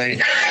Deb and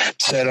I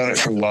sat on it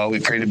for a while. We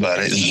prayed about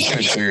it and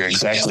tried to figure out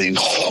exactly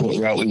what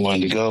route we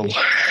wanted to go.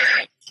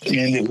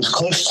 And it was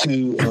close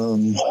to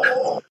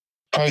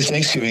probably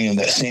Thanksgiving of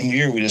that same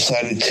year, we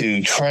decided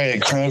to try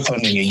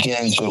crowdfunding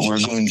again, but we're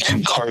going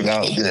to carve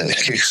out the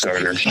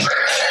Kickstarter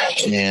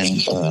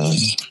and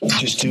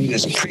just do it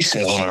as a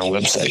pre-sale on our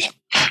website.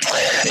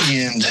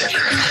 And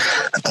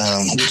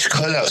which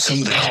cut out some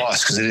of the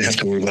costs because I didn't have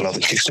to worry about all the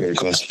Kickstarter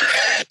costs.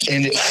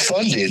 And it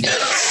funded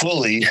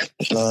fully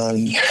on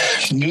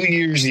New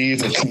Year's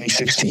Eve of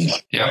 2016.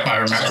 Yep, I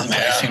remember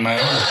passing my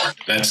order.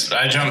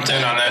 I jumped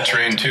in on that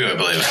train too, I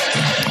believe.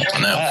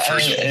 When that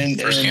first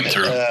came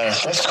through.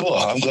 That's cool.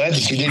 I'm glad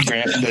that you did,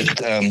 Grant.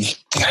 But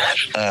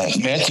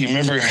Matt, do you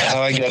remember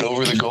how I got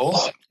over the goal?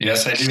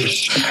 Yes, I do.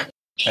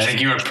 I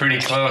think you were pretty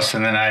close,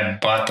 and then I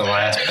bought the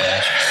last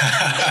batch.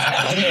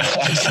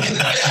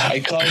 I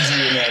called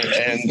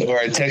you or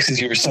I texted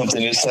you or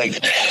something. It's like,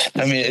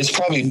 it's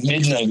probably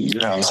midnight at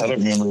your house. I don't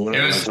remember what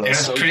it was. It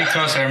was pretty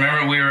close. I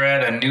remember we were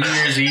at a New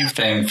Year's Eve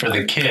thing for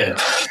the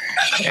kids,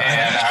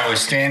 and I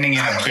was standing in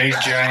a big,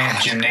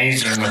 giant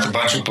gymnasium with a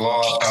bunch of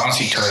blow-up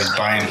bouncy toys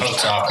buying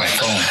hooks off my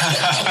phone.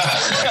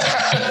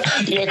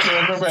 Yeah,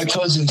 I remember I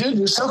told you, dude,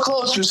 you're so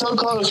close.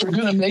 We're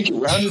going to make it.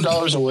 We're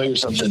 $100 away or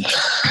something.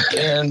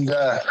 And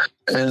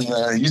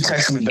you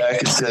texted me back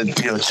and said,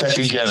 check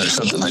again or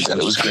something like that.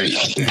 It was great.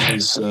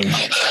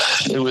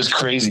 It was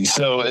crazy.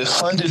 So it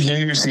funded New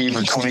Year's Eve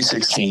of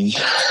 2016.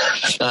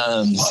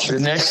 The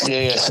next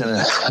day I sent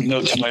a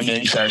note to my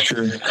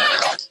manufacturer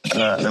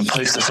and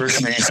placed the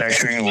first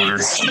manufacturing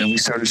order, and we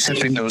started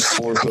shipping those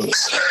 4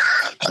 hooks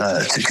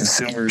to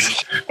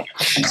consumers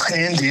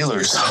and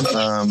dealers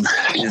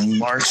in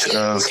March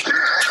of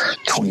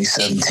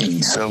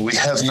 2017. So we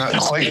have not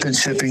quite been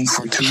shipping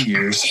for 2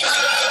 years.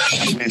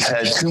 We've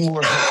had 2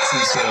 more hooks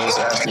in sales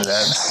after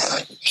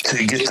that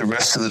to get the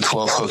rest of the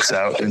 12 hooks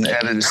out, and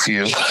added a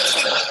few.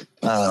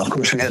 Of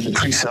course, we had the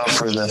pre-sale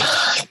for the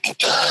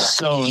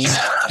stones,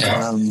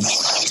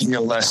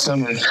 last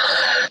summer.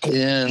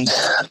 And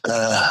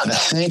I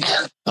think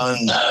on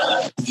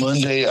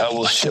Monday I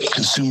will ship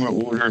consumer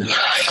order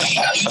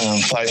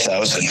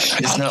 5,000.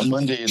 If not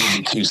Monday, it'll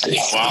be Tuesday.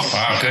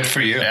 Wow, good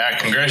for you. Yeah,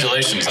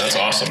 congratulations. That's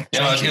awesome.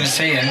 Yeah, I was going to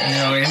say, in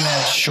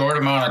that short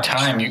amount of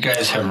time, you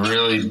guys have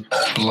really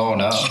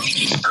blown up.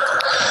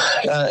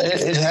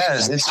 It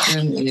has. It's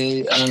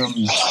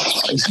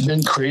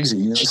been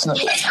crazy. It's not.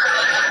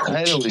 I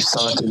had always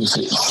thought that if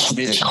it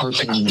made a car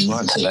payment a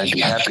month, that I'd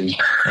be happy.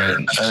 Right.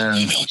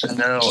 And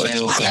now,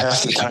 for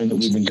half the time that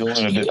we've been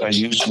going, I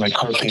used my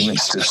car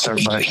payments to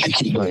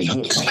keep buying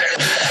hooks.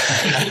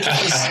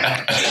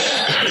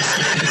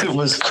 It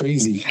was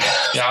crazy.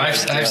 Yeah,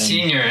 I've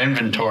seen your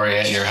inventory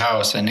at your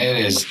house, and it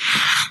is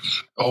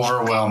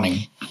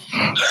overwhelming.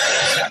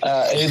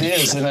 It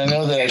is, and I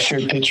know that I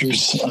shared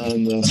pictures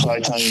on the Fly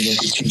Tying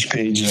Local Teach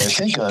page, and I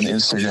think on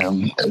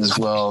Instagram as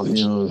well.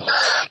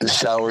 The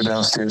shower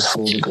downstairs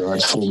full, the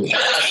garage full.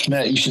 But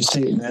Matt, you should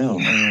see it now.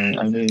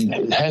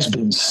 It has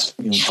been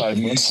 5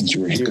 months since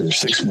you were here, or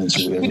 6 months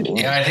or whatever it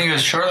was. Yeah, I think it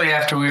was shortly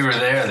after we were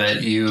there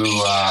that you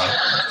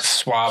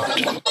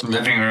swapped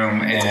living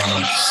room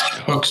and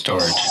hook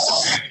storage.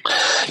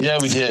 Yeah,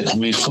 we did.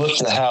 We flipped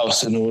the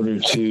house in order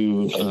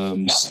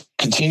to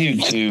continue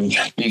to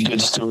be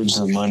good stewards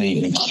of the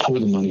money and pour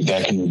the money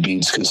back into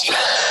beads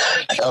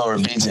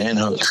beads and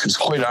hooks. Because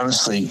quite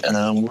honestly,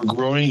 we're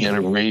growing at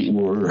a rate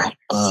where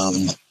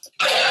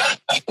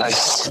I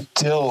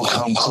still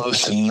come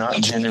close to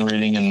not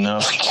generating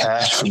enough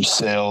cash from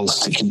sales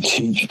to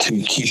continue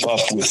to keep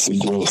up with the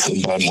growth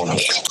and buy more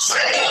hooks.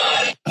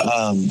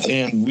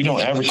 And we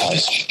don't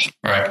advertise,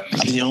 right?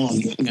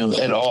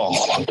 At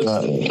all.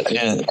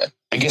 And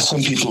I guess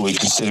some people would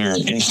consider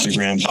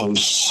Instagram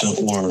posts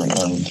or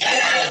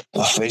a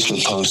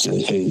Facebook post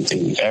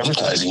a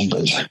advertising,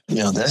 but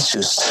that's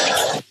just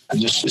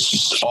it's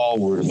just all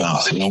word of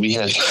mouth. We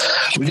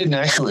did an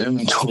actual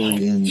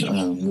inventory in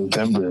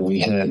November. We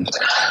had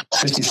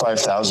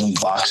 55,000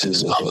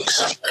 boxes of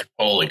hooks.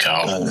 Holy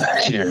cow!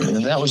 Here,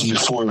 and that was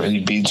before any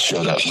beads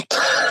showed up.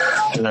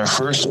 And our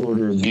first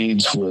order of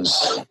beads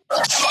was,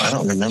 I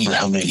don't remember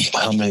how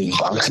many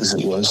boxes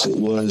it was. It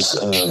was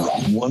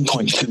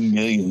 1.2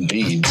 million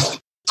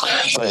beads.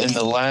 But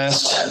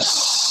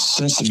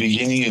since the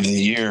beginning of the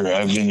year,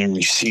 I've been in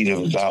receipt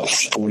of about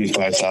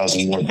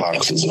 45,000 more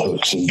boxes of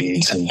hooks and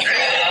beads. And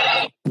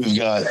we've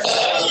got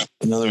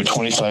another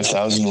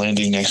 25,000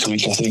 landing next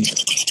week, I think.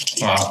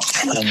 Wow.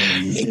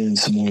 And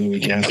some more the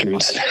week after.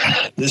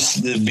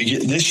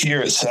 This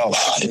year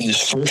itself, in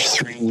this first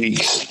 3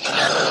 weeks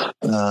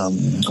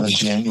of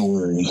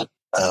January,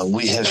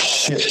 we have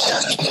shipped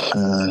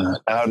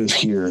out of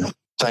here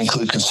if I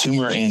include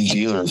consumer and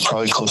dealer,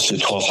 probably close to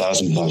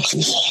 12,000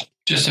 boxes.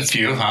 Just a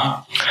few,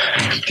 huh?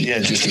 Yeah,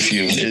 just a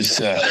few. It's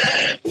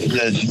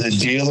the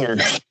dealer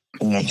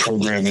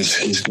program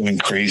is going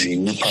crazy.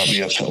 We're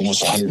probably up to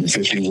almost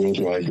 150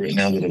 worldwide right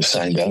now that have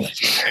signed up.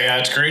 Yeah,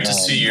 it's great to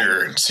see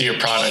your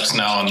products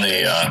now in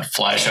the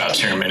fly shops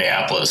here in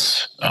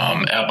Minneapolis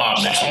at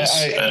Bob Mitchell's.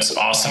 That's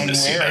awesome to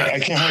see that. I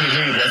can't hardly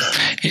hear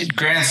you, bud.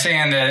 Grant's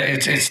saying that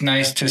it's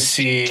nice to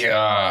see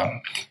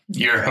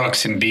your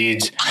hooks and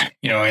beads,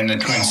 in the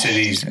Twin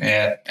Cities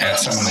at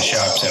some of the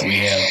shops that we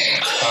have.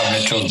 Bob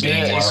Mitchell's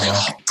being one of them.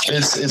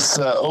 It's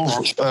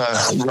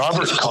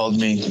Robert called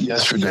me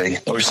yesterday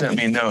or sent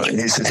me a note, and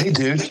he said, "Hey,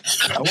 dude,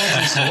 I want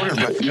to order,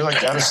 but you're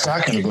like out of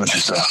stock in a bunch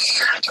of stuff."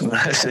 And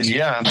I said,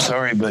 "Yeah, I'm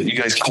sorry, but you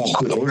guys won't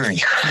quit ordering."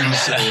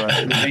 So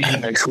it'll be here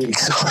next week.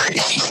 Sorry.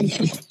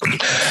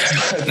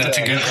 That's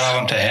a good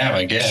problem to have,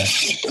 I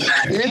guess.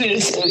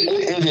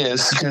 It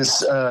is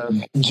because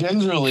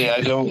generally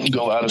I don't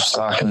go out of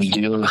stock in a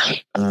dealer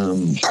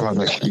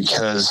product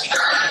because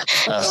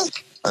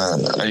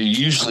I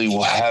usually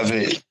will have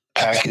it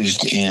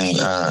packaged in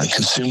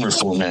consumer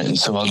format, and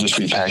so I'll just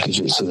repackage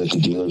it so that the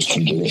dealers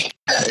can get it.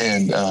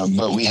 And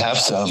but we have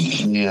some.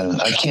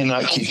 I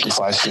cannot keep the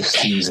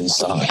 5.16s in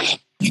stock.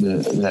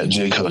 That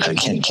jig hook, I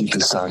can't keep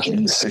the stock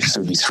in. The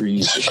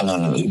 633s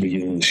at the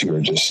beginning of this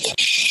year.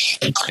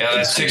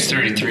 That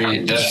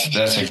 633.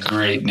 That's a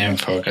great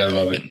nymph hook. I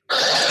love it.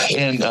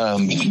 And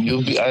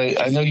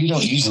I know you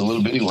don't use the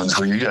little bitty ones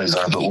where you guys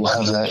are, but we'll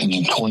have that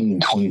in 20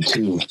 and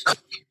 22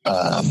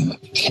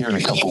 here in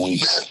a couple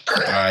weeks.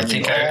 I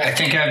think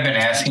I've been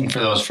asking for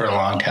those for a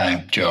long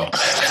time, Joe.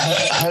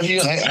 Have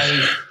you?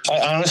 I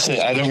honestly,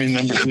 I don't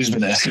remember who's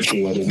been asking for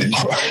what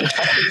anymore.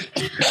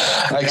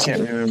 I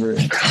can't remember.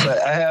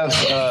 But I have,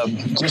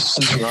 just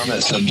since we're on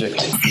that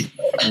subject,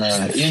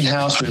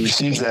 in-house, we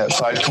received that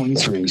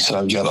 523, so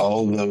I've got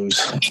all of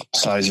those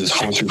sizes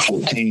 4 through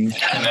 14.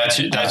 And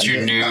that's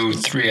your new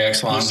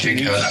 3X long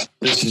jig hook.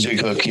 This is jig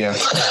hook, yeah.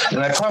 And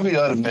I probably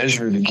ought to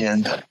measure it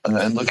again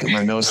and look at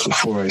my notes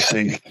before I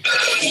say.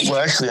 Well,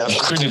 actually, I've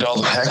printed all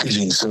the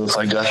packaging, so if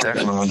I got that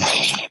wrong,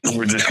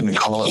 we're just going to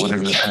call it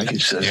whatever the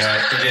package says.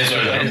 Yeah, it is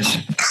what it is.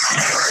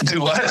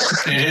 Do what?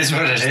 It is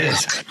what it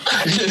is.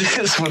 It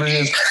is what it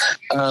is.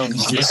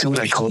 Let's see what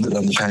I called it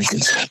on the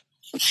package.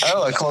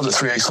 Oh, I called it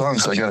 3X long,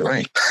 so I got it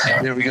right.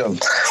 Yeah. There we go.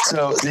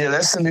 So, yeah,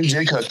 that's the new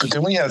jig hook. But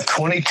then we have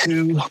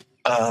 22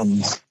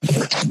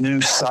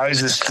 new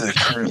sizes to the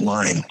current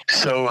line.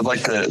 So,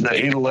 like the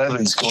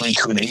 811s going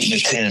to an 8 and a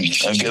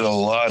 10. I get a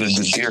lot of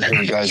the deer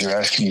hair guys are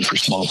asking me for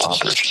small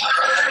poppers.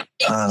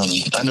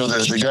 I know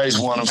that the guys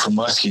want them for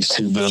muskies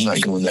too, but I'm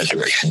not going that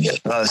direction yet.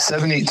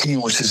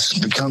 718, which is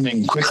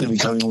quickly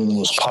becoming one of the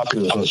most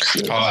popular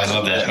hooks. I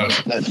love that hook.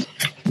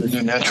 The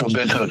new natural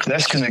bend hook.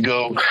 That's going to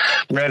go.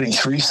 We're adding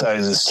 3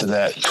 sizes to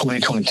that: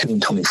 2022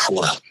 and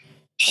 24.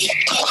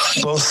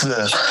 Both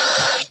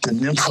the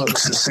nymph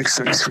hooks, the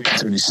 633 and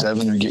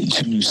 37, are getting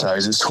 2 new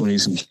sizes: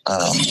 20s and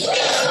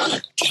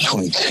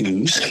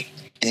 22s.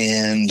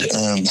 And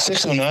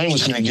 609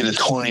 was going to get a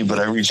 20, but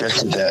I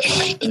rejected that.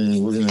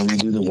 And we're going to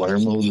redo the wire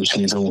mold, which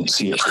means I won't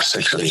see it for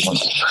 6 or 8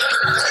 months.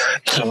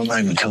 So I'm not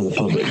even tell the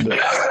public. But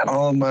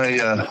all of my,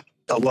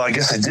 well, I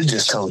guess I did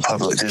just tell the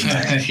public, didn't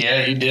I?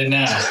 Yeah, you did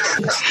now.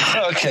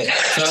 Okay.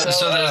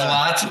 So there's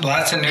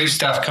lots of new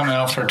stuff coming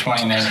out for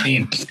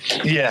 2019.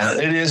 Yeah,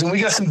 it is. And we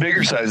got some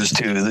bigger sizes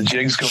too. The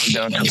jig's going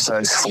down to a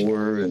size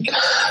 4. And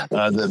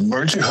the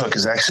merger hook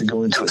is actually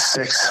going to a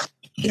 6.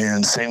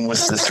 And same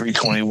with the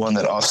 321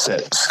 that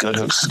offset scud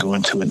hooks is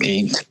going to an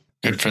 8.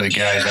 Good for the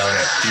guys out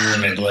at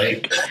Pyramid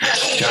Lake.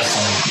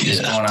 Justin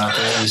is going out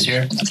there this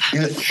year.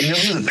 You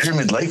know the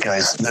Pyramid Lake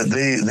guys,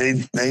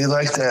 they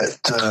like that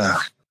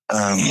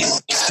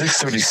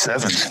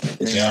 637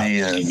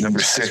 in the number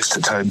 6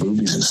 to tie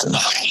boobies and stuff.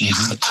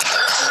 Mm-hmm.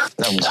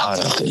 That one's hot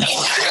out there.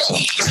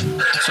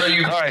 So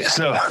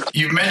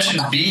you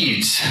mentioned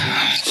beads.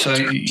 So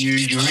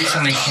you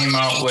recently came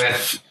out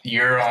with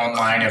your own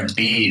line of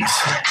beads,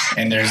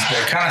 and they're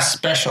kind of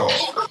special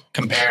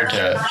compared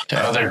to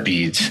other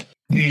beads.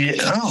 Yeah,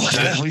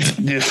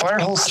 the fire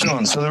hole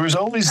stone. So there was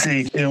always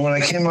when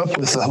I came up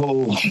with the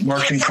whole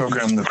marketing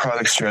program, the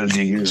product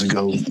strategy years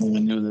ago, when we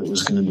knew that it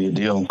was going to be a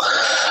deal,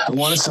 I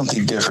wanted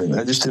something different.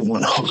 I just didn't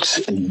want hooks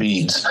and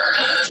beads.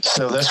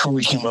 So that's where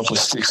we came up with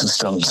Sticks and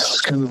Stones.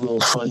 It's kind of a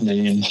little fun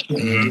name.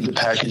 Mm-hmm. The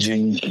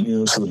packaging,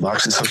 so the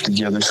box is hooked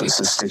together, so it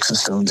says Sticks and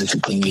Stones if you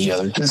put them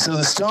together. And so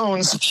the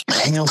stones,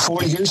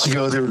 4 years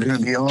ago, they were going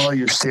to be all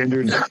your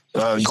standard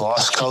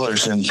gloss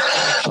colors, and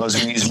I was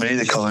going to use many of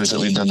the colors that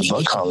we've done the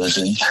bug collars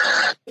in.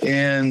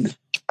 And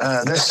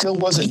that still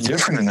wasn't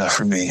different enough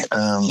for me.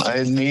 I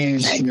had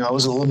made, I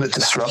was a little bit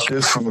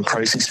disruptive from a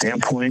pricing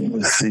standpoint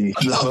with the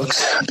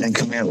hooks and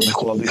coming out with a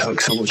quality hook.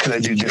 So what could I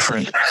do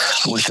different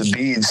with the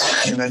beads?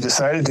 And I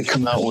decided to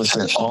come out with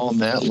an all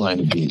matte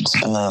line of beads.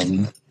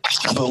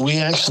 But we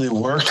actually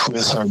worked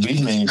with our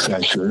bead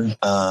manufacturer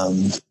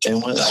and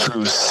went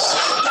through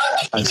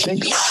I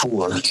think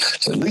 4,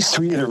 at least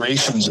 3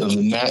 iterations of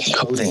the matte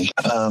coating,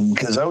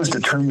 because I was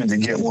determined to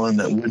get one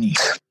that wouldn't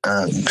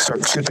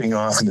start chipping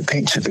off and the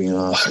paint chipping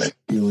off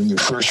in your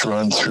first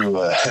run through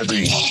a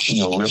heavy,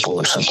 ripple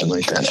or something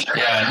like that.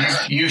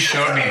 Yeah, you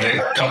showed me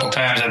the couple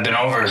times I've been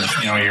over,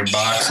 your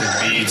box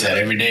of beads that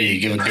every day you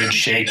give a good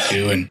shake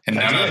to, and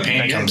none of the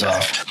paint comes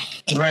off.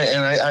 Right,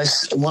 and I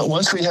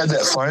once we had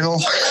that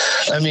final,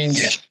 I mean,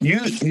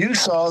 you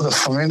saw the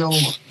final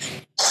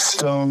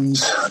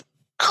stones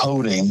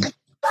coating.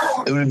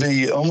 It would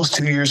be almost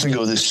 2 years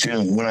ago this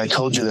June when I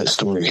told you that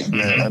story.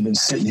 Mm-hmm. I've been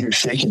sitting here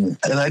shaking it.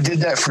 And I did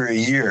that for a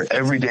year.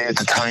 Every day at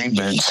the tying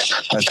bench,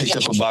 I picked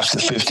up a box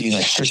of 50 and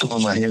I shook them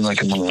in my hand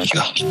like a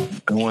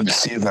maraca. I wanted to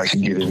see if I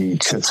could get any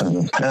chips on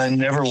them. And I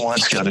never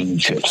once got any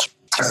chips.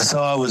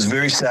 So I was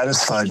very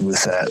satisfied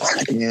with that.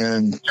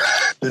 And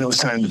then it was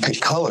time to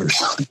pick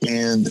colors.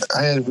 And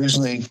I had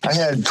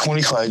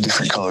 25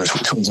 different colors,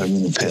 which ones I'm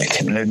going to pick.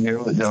 And I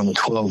narrowed it down to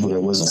 12, but I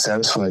wasn't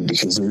satisfied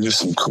because there were just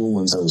some cool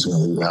ones I was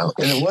going to leave out.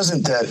 And it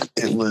wasn't that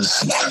it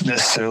was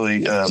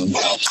necessarily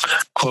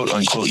quote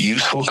unquote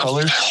useful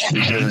colors,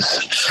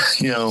 because,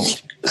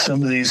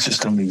 some of these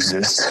just don't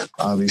exist,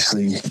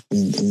 obviously,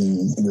 in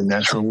the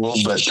natural world.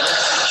 But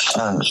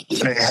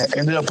I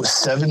ended up with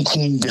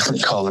 17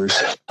 different colors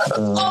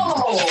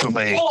from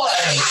a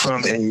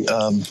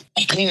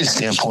painted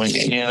standpoint,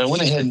 and I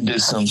went ahead and did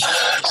some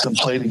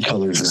plated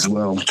colors as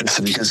well,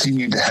 just because you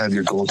need to have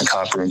your gold and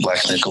copper and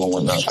black nickel and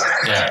whatnot.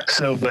 Yeah.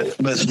 So, but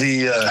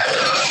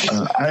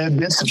I have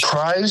been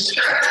surprised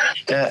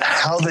at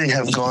how they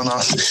have gone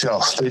off the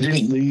shelf. They're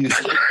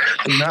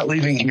not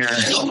leaving here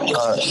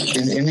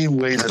in any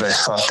way that I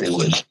thought they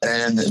would,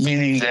 and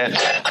meaning that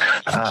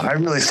I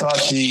really thought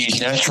the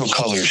natural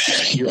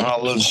colors, your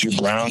olives, your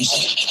browns,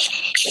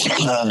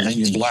 and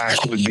your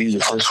black would be the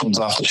first ones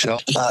off the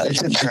shelf. It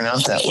didn't turn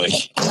out that way.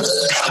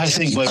 I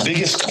think my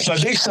big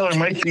seller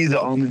might be the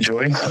Almond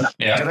Joy.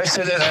 Yeah. Did I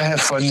say that I have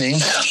fun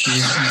names? You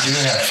do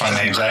have fun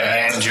names.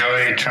 I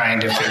enjoy trying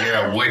to figure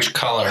out which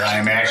color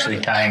I'm actually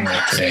tying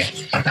with today.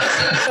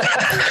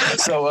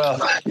 So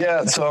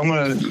I'm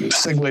going to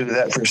segue to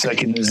that for a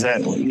second. Is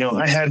that,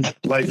 I had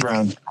light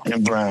brown,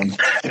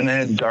 and I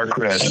had dark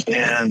red,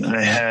 and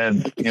I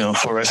had,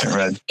 fluorescent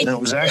red. And it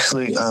was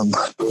actually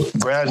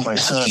Brad, my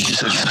son, who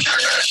said,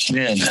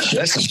 "Man,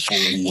 that's a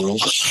boring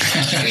world,"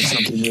 and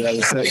something to that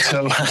effect.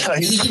 So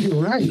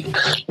you're right.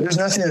 There's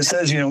nothing that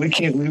says,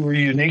 we were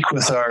unique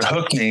with our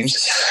hook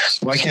names.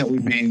 Why can't we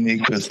be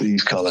unique with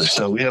these colors?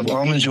 So we have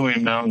Almond Joy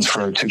and Mountains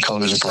for our 2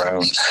 colors of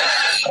brown.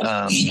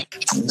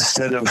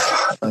 Instead of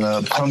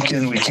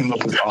pumpkin, we came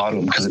up with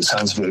autumn because it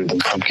sounds better than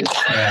pumpkin.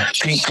 Yeah.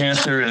 Pink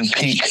Panther and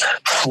Pink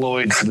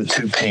Floyd for the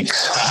 2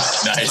 pinks.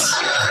 Nice.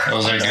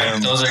 Those are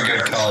good. Those are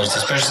good colors,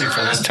 especially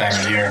for this time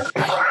of year,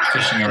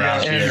 fishing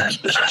around here.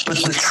 But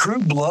the True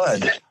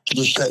Blood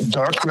with that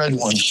dark red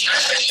one,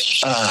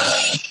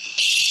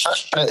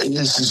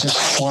 this is just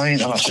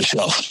flying off the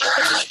shelf.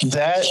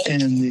 That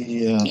and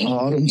the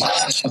autumn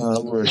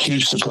were a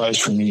huge surprise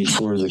for me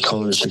for the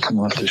colors to come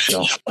off the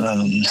shelf.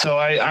 So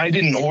I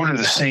didn't order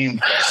the same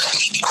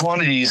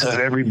quantities of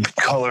every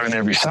color and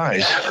every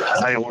size.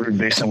 I ordered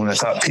based on what I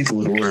thought people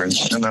would order,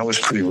 and I was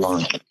pretty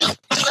wrong.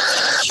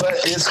 But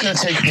it's going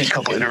to take me a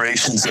couple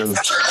iterations of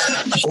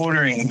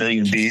ordering a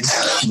million beads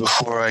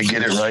before I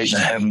get it right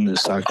and I have them in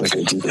stock like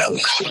I do the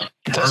hooks.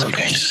 That's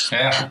okay.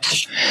 Yeah.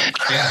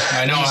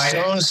 I know.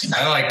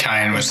 I like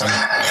tying with them.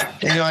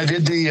 I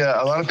did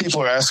a lot of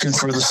people are asking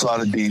for the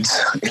slotted beads,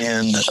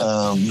 and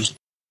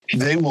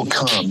they will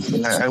come.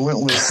 And I went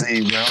with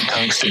the round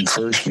tungsten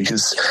first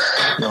because,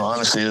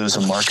 honestly, it was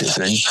a market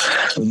thing.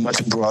 A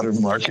much broader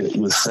market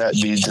with that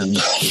bead than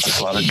with the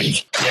slotted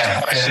bead.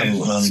 Yeah.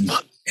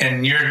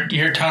 And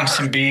your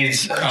tungsten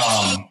beads,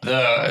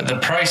 the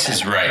price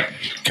is right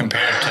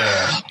compared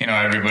to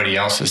everybody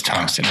else's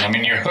tungsten. I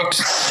mean, your hooks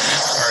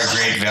are a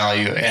great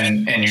value,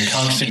 and your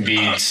tungsten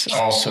beads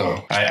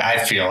also, I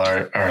feel,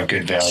 are a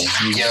good value.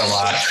 You get a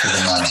lot for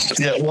the money.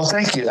 Yeah, well,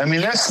 thank you. I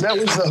mean, that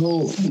was the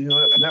whole,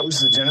 that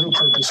was the general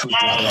purpose with the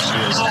hooks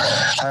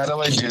is how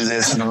do I do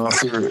this and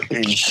offer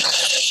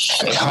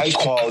a high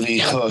quality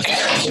hook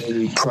at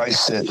a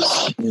price that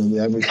the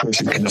average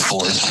person can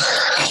afford,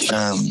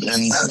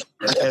 and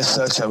as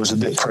such, I was a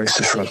bit price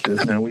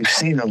disruptive. Now, we've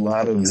seen a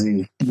lot of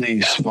the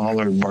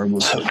smaller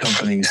barbless hook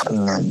companies,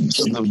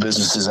 little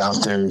businesses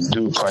out there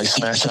do a price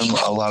match on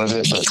a lot of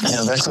it, but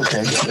that's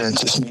okay. That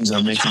just means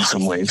I'm making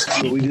some waves.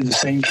 But we did the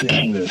same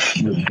thing with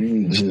the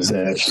beads. Is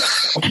that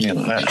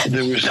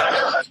there was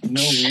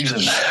no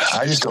reason.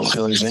 I just don't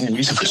feel there's any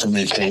reason for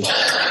somebody to pay $6,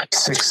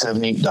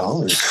 $7,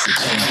 $8 for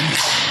 10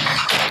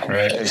 beads.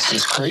 Right? It's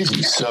just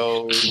crazy.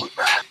 So.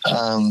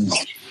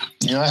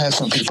 I have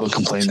some people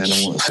complain that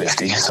I want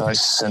 50, so I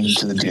send them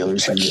to the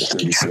dealers who get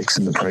 36,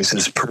 and the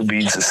prices per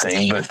bead's the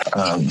same, but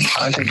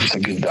I think it's a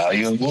good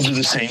value. And we'll do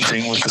the same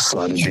thing with the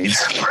slotted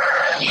beads.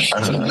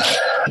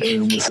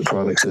 And with the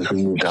products as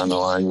we move down the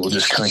line, we'll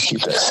just kind of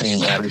keep that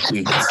same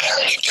attitude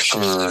for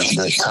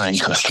the tying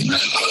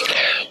customers.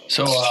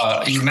 So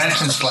you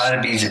mentioned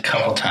slotted beads a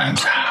couple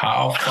times.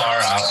 How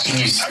far out? Can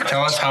you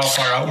tell us how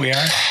far out we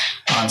are?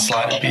 on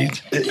slotted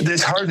beads?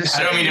 It's hard to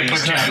say. I don't mean to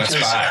put you on the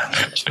spot.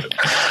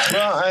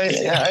 Well,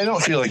 I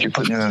don't feel like you're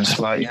putting it on the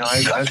spot. You know,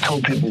 I've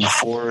told people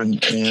before and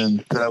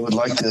that I would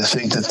like to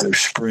think that they're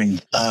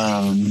spring,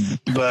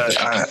 but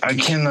I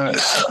can't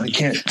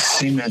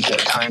cement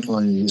that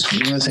timeline.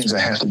 One of the things I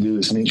have to do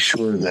is make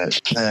sure that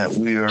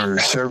we are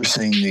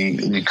servicing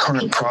the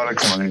current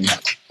product line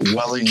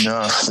well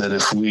enough that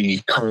if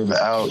we carve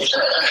out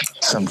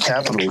some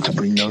capital to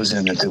bring those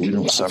in, that we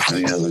don't suffer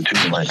the other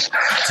two lines.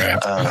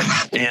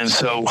 And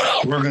so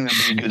we're going to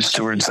be good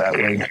stewards that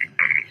way.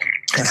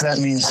 If that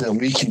means that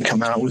we can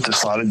come out with the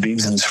slotted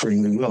beans in the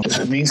spring, we will. If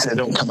it means they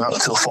don't come out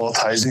until fall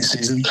Tising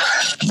season,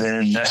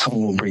 then that's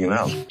when we'll bring them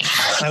out.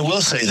 I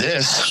will say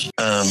this.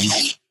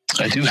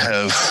 I do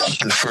have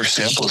the first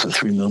samples of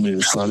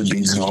 3mm slotted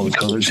beads in all the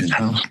colors in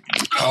house.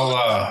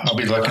 I'll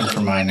be looking for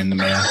mine in the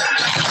mail.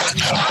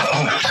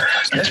 Oh,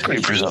 that's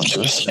pretty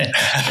presumptuous. But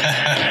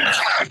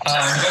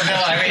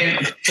no, I mean,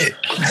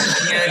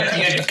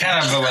 you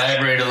kind of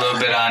elaborate a little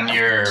bit on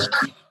your,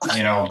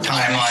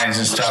 timelines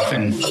and stuff.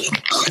 And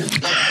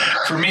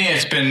for me,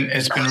 it's been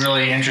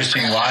really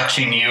interesting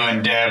watching you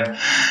and Deb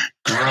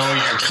grow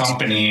your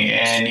company,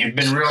 and you've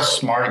been real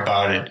smart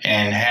about it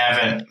and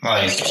haven't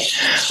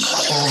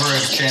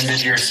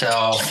overextended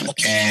yourself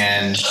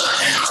and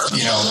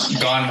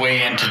gone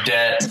way into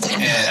debt.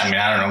 And I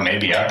mean, I don't know,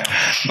 maybe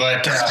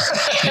but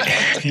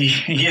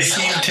you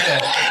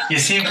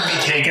seem to be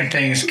taking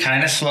things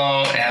kind of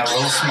slow and a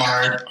little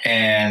smart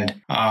and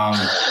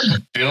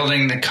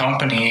building the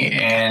company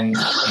and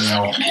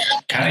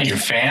kind of your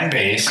fan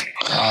base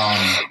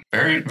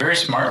very, very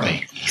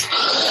smartly.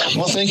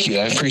 Well, thank you.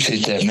 I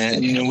appreciate that,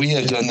 man. We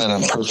have done that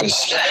on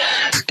purpose.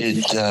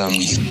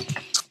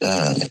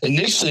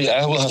 Initially,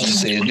 I will have to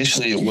say,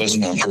 it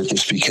wasn't on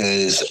purpose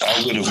because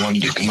I would have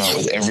wanted to come out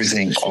with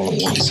everything all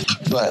at once.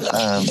 But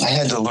I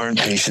had to learn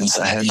patience.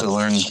 I had to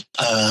learn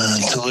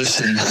to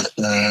listen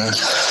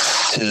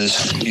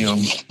to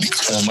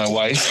my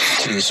wife,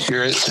 to the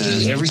spirit,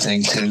 to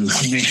everything, to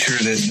make sure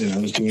that I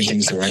was doing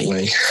things the right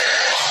way.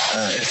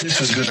 If this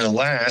was going to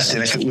last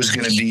and if it was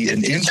going to be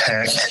an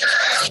impact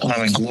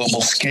on a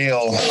global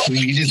scale,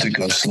 we needed to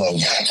go slow.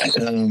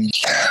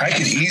 I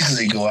could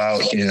easily go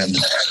out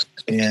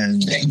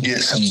and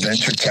get some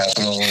venture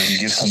capital and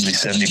give somebody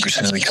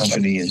 70% of the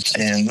company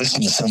and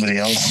listen to somebody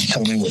else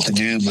tell me what to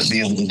do, but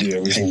be able to do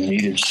everything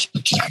needed.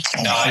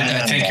 No,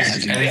 I think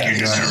you're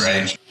doing it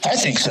right. I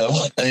think so,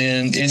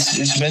 and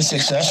it's been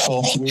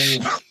successful.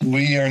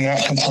 We are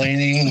not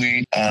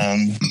complaining.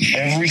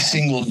 Every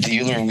single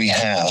dealer we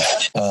have,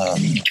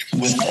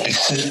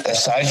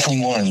 aside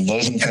from one,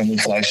 Bozeman Family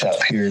Fly Shop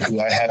here,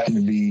 who I happen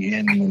to be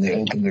in when they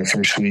opened their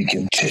first week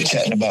and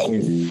chit-chatting about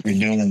what we're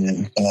doing and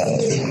then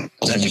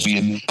to be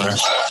a dealer.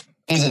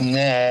 Other than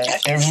that,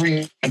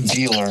 every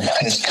dealer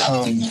has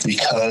come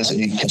because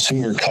a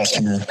consumer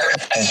customer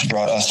has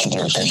brought us to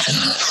their attention.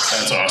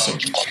 That's awesome.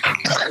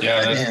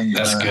 Yeah,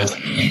 that's good.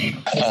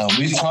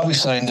 We've probably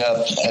signed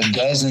up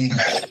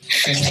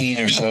 15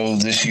 or so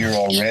this year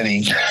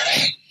already.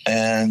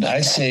 And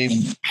I'd say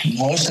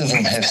most of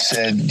them have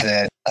said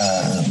that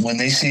when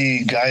they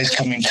see guys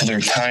coming to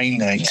their tying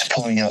nights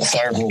pulling out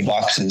fire hole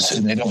boxes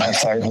and they don't have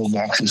fire hole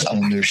boxes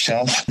on their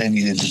shelf, they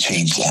needed to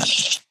change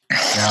that.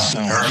 Yeah, so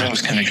that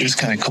was kind of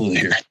cool to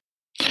hear.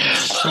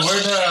 So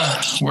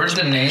where did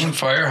the name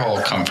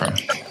Firehole come from?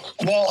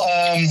 Well,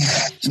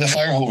 the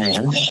Firehole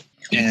River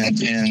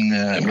in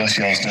West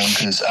Yellowstone,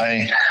 because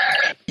I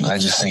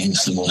just think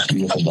it's the most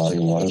beautiful body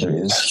of water there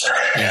is.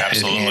 Yeah,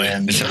 absolutely.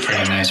 It's a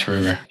pretty nice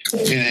river.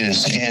 It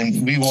is,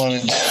 and we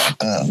wanted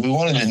a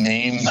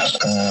name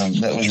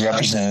that was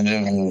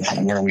representative of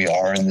where we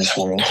are in this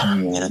world.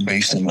 We're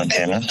based in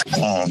Montana,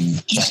 a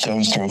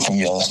stone's throw from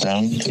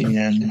Yellowstone,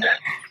 and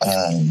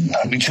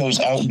we chose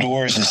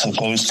outdoors as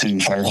opposed to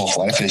firehole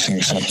fly fishing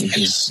or something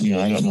because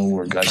I don't know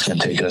where God's going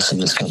to take us in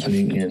this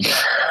company, and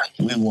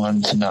we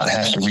wanted to not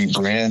have to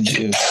rebrand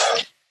if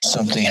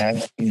something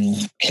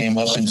came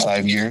up in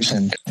 5 years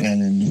and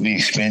we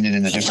expanded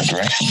in a different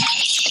direction.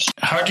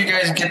 How'd you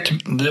guys get to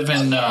live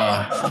in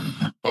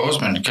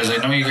Bozeman? Because I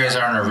know you guys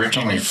aren't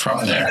originally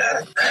from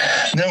there.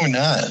 No, we're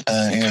not.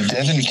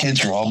 Deb and the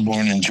kids were all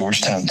born in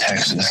Georgetown,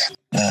 Texas.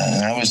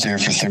 And I was there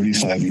for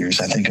 35 years.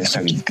 I think I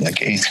started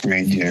 8th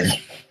grade year.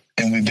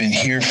 And we've been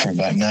here for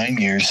about 9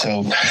 years.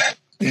 So,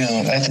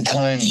 at the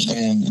time,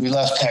 and we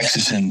left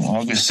Texas in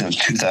August of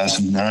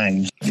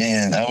 2009,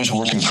 and I was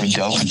working for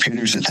Dell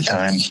Computers at the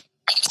time.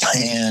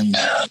 And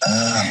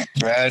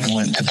Brad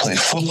went to play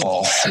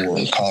football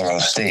for Colorado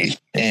State,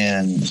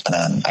 and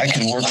I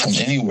could work from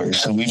anywhere.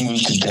 So we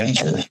moved to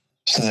Denver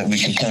so that we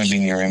could kind of be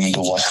near him and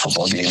go watch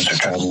football games or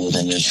travel with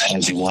him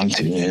as he wanted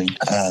to. And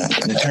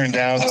it turned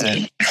out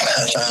that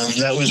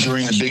that was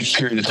during the big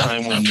period of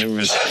time when there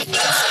was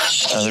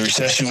the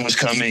recession was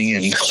coming,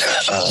 and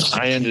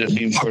I ended up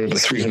being part of a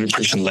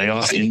 300-person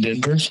layoff in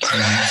Denver.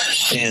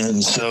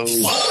 And so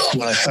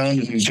when I found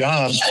a new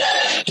job,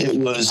 it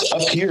was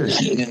up here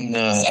in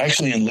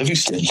actually in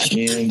Livingston,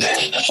 and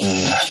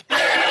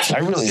I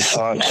really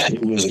thought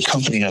it was a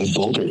company out of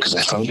Boulder because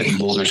I found it in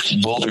Boulder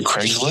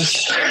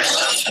Craigslist.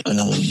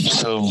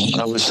 So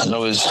I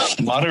was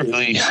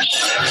moderately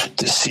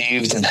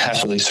deceived and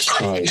happily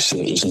surprised that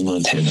it was in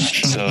Montana.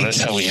 So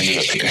that's how we ended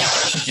up here.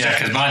 Yeah,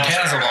 because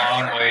Montana's a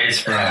long ways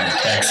from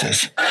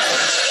Texas.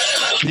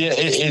 Yeah,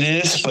 it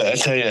is, but I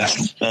tell you,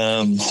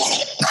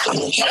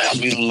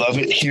 we love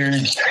it here.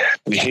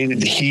 We hated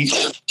the heat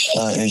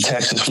in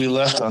Texas. We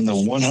left on the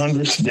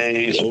 100th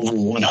day over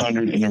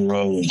 100 in a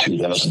row in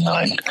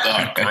 2009.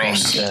 Oh,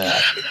 gross.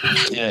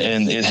 Yeah,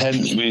 and it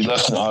hadn't. We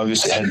left in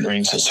August. It hadn't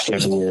rained since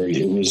February.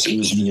 It was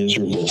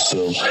miserable.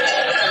 So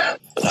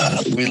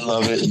we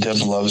love it. Deb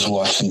loves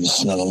watching the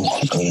snow.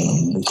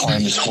 The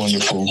climate's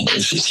wonderful.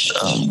 It's just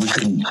we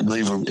couldn't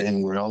leave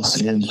anywhere else.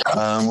 And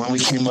when we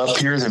came up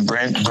here, then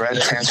Brad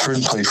transferred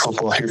and played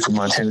football here for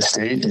Montana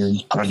State.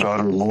 And our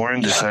daughter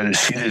Lauren decided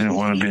she didn't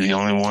want to be the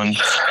only one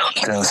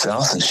down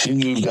south, and she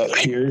moved up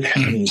here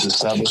and has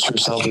established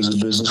herself as a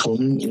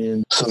businesswoman.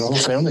 And so the whole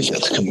family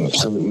got to come up.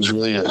 So it was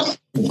really an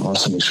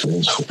awesome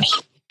experience for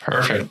us.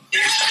 Perfect.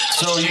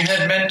 So you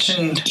had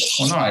mentioned,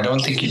 well, no, I don't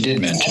think you did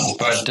mention,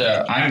 but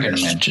I'm going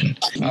to mention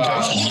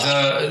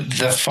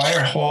the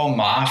Firehole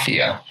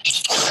Mafia.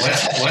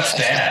 What's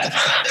that?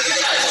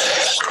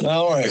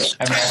 All right.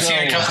 I mean, I've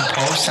seen a couple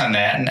posts on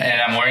that, and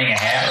I'm wearing a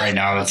hat right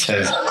now that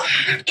says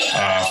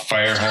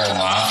Firehole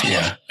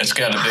Mafia. It's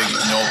got a big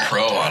no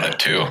pro on it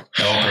too.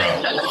 No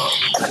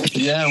pro.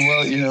 Yeah,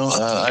 well,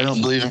 I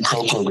don't believe in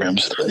pro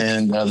programs,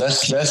 and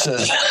that's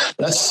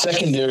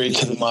secondary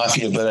to the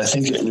mafia, but I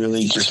think it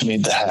really just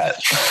made the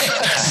hat.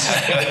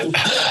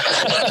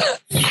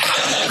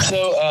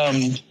 So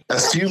a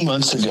few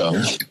months ago,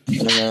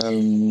 I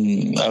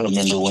don't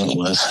remember when it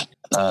was,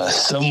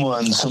 some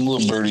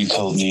little birdie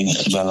told me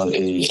about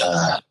a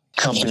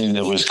company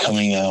that was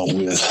coming out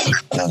with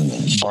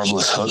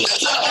barbless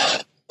hooks.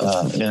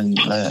 And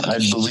I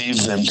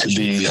believed them to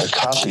be a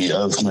copy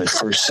of my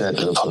first set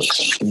of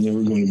hooks. And they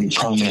were going to be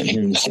prominent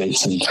here in the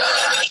States. And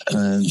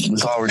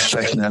with all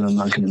respect, and that, I'm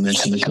not going to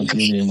mention the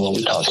company name while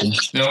we're talking.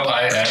 No,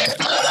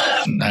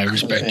 I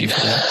respect you for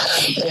that.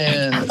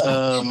 And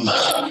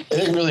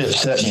it really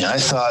upset me. I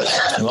thought,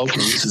 okay,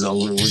 this is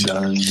over. We're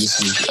done. This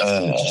is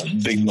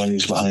big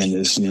money's behind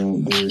this.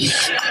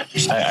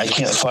 I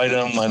can't fight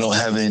them. I don't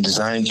have any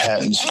design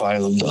patents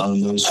filed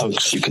on those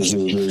hooks because they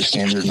were very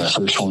standard. My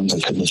first ones, I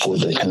couldn't afford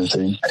that kind of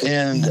thing.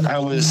 And I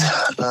was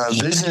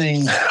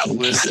visiting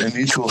with a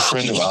mutual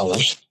friend of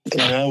ours,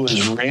 and I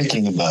was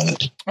ranting about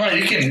it. Well,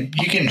 you can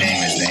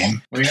name his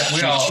name. We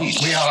all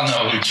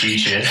know who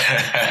Cheech is.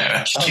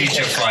 Cheech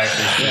of Fly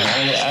Fish.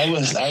 Yeah, I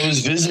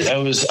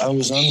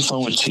was on the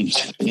phone with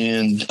Cheech,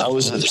 and I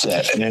was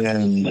upset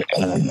and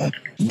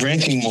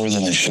ranting more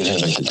than I should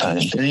have at the time.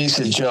 And he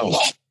said, Joe.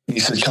 He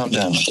said, calm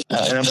down.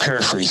 And I'm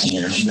paraphrasing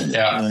here. He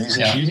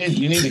said,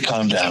 you need to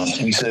calm down.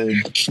 He said,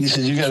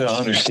 you got to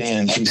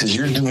understand. He says,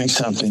 you're doing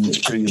something that's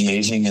pretty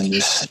amazing in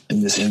this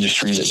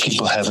industry that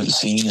people haven't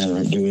seen and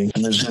aren't doing.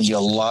 And there's going to be a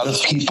lot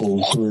of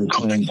people who are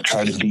going to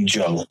try to be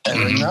Joe.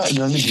 And they're not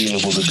going to be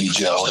able to be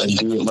Joe and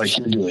do it like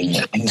you're doing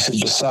it. And he said,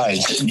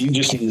 besides, you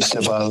just need to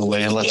step out of the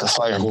way and let the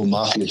Firehole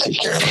Mafia take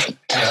care of it.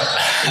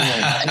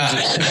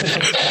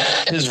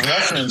 His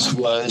reference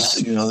was,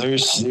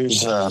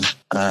 there's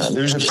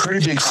a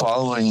pretty big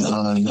following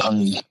on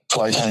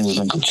Fly Tying with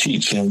Uncle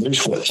Cheech.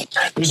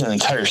 There's an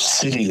entire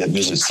city that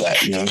visits that.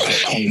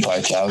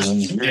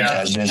 25,000. Pretty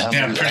much.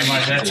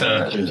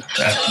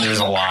 There's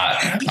a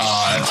lot.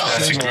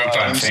 That's a group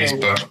on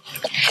Facebook.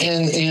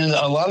 And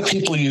a lot of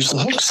people use the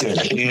hooks there,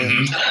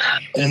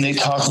 and they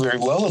talk very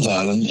well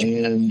about them.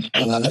 And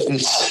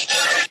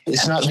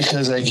it's not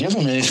because I give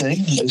them anything.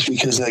 It's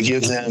because I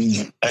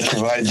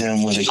provide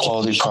them with a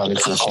quality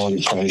product for a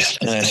quality price.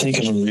 And I think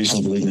I'm a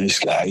reasonably nice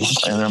guy,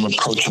 and I'm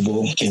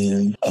approachable.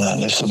 And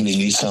if somebody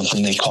needs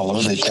something, they call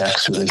or they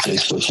text or they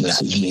Facebook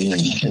message me,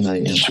 and I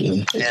answer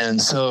them. And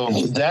so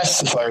that's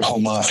the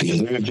Firehole Mafia.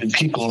 There have been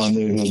people on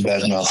there who have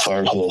badmouthed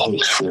Firehole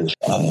hooks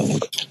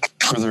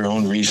for their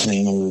own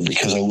reasoning or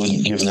because I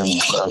wouldn't give them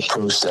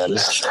pro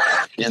status.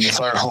 And the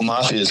Firehole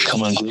Mafia has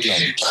come unglued on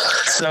them.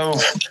 So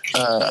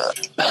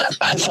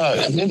I thought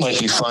it might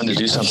be fun to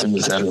do something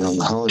with that around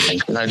the holiday.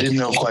 And I didn't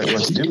know quite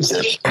what to do with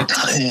it.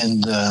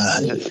 And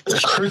it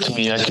occurred to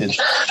me I could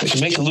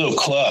make a little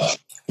club.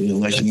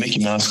 Like the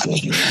Mickey Mouse Club.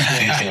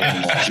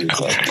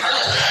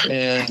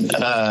 And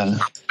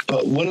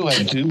but what do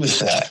I do with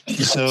that?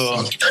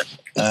 So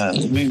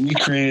we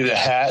created a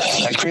hat.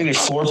 I created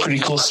 4 pretty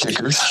cool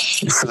stickers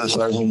for the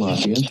Firehole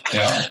Mafia.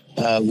 Yeah.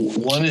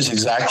 One is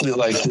exactly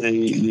like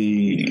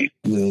the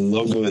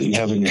logo that you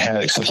have in your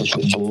hat, except I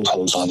put bullet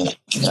holes on it.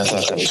 I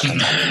thought that was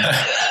kind of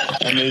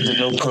cool. I made the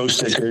No Pro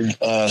sticker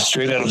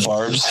straight out of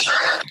Barb's.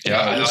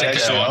 Yeah, this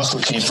actually also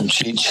came from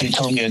Cheech. He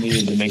told me I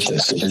needed to make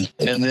that sticker.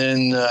 And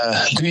then,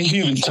 do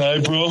you even tie,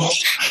 bro?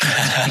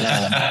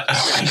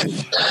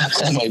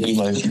 That might be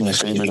my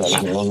favorite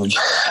out of all of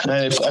them. And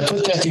I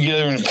put that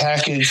together in a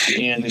package,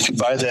 and if you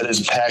buy that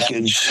as a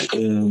package,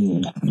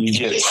 you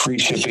get free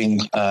shipping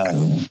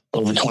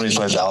over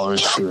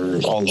 $25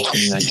 for all of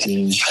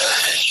 2019.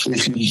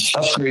 If you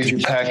upgrade your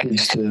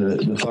package to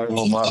the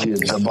Firehole Mafia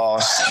The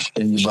Boss,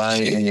 and you buy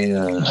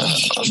a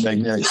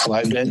magnetic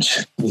fly bench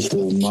with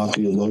the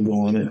Mafia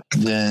logo on it,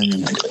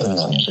 then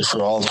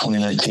for all of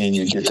 2019,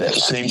 you get that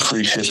same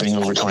free shipping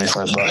over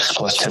 $25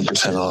 plus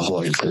 10% off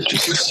all your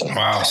purchases. So.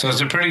 Wow! So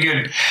it's a pretty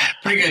good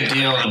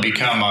deal to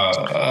become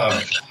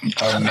a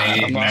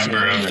made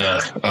member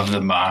of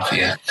the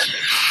Mafia.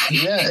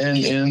 Yeah,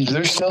 and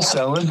they're still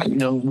selling. You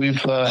know, we've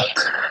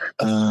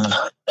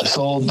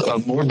sold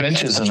more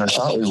benches than I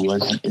thought we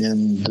would,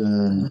 and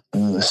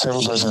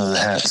several dozen of the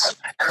hats.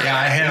 Yeah,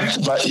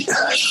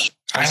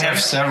 I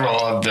have several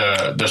of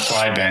the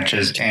fly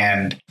benches,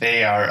 and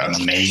they are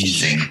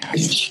amazing.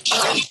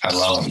 I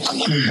love them.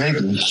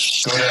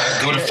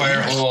 Go to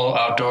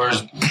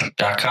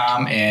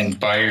fireholeoutdoors.com and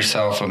buy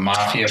yourself a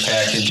Mafia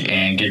package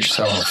and get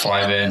yourself a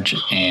fly bench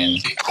and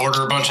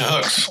Order a bunch of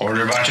hooks.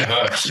 Order a bunch of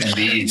hooks and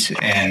beads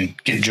and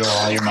give Joel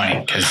all your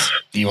money because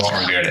you won't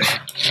regret it.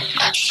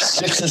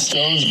 Sticks and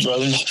stones,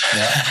 brother.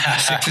 Yeah.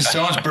 Sticks and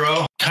stones,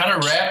 bro. Kind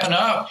of wrapping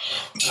up.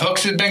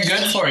 Hooks have been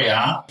good for you,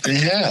 huh? They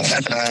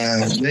have.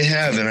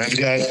 And I've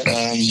got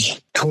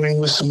toying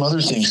with some other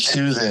things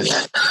too that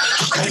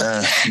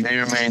may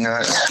or may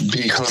not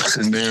be hooks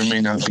and may or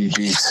may not be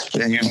beads.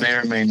 And you may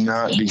or may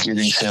not be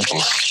getting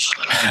samples.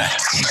 All right.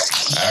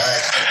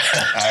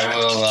 I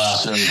will.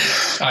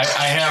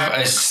 I have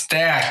a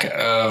stack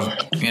of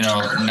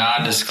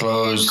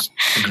non-disclosed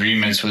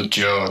agreements with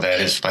Joe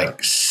that is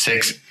like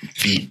 6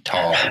 feet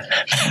tall.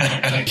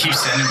 He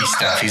keeps sending me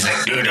stuff. He's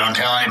like, dude, don't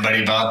tell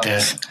anybody about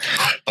this,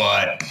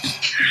 but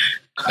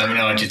let me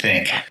know what you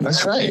think.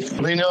 That's right.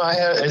 Well,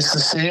 it's the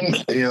same.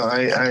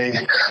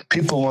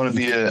 People want to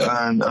be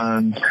on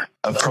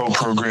a pro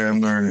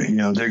program, or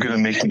they're going to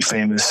make me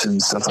famous and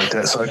stuff like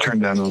that. So I turn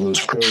down all those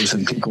pros,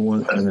 and people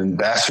want an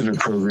ambassador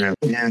program,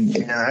 and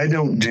I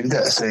don't do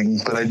that thing.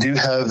 But I do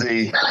have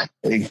a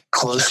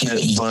close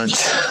knit bunch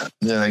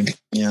that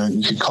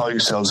you could call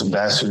yourselves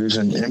ambassadors,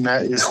 and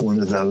Matt is one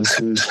of those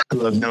who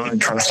I've known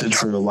and trusted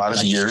for a lot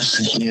of years.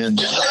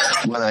 And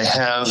when I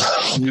have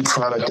new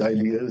product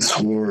ideas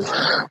or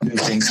new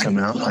things come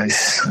out, I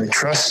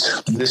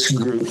trust this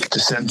group to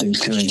send things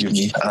to and give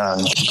me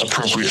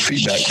appropriate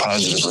feedback,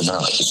 positive or not.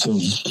 So,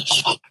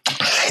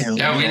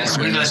 yeah, we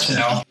let you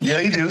know. Yeah,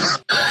 you do.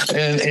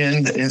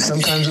 And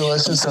sometimes I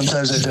listen,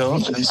 sometimes I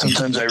don't, and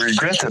sometimes I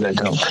regret that I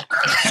don't.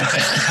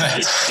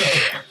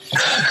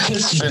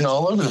 It's been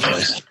all over the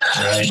place.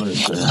 Right.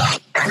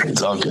 But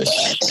it's all good.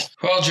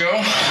 Well,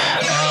 Joe,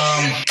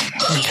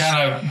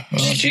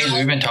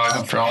 we've been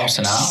talking for almost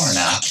an hour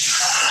now.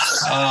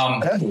 I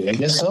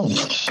guess so.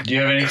 Do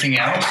you have anything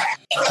else?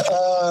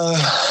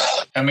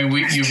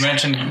 You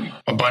mentioned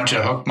a bunch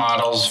of hook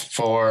models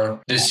for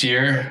this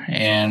year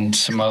and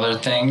some other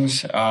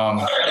things.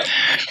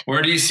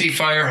 Where do you see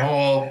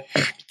Firehole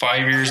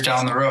 5 years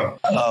down the road?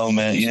 Oh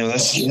man,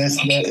 that's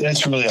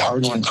really a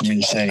hard one for me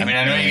to say.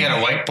 I know you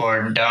got a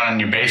whiteboard down in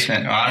your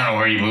basement. Well, I don't know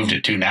where you moved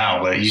it to now,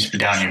 but it used to be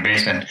down in your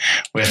basement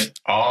with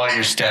all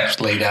your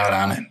steps laid out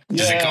on it.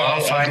 Does it go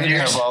out 5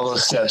 years? I have all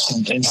those steps,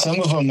 and some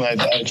of them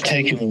I've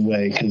taken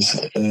away because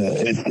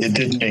it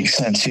didn't make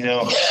sense.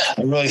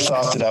 I really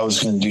thought that I was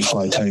going to do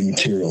fly tying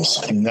materials,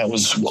 and that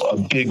was a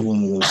big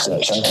one of those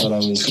steps. I thought I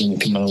was going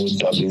to come out with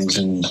dubbings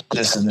and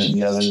this and that and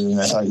the other,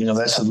 and I thought,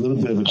 that's a little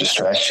bit of a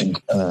distraction.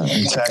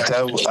 In fact,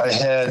 I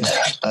had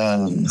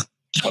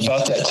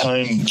about that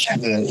time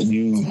that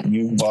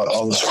you bought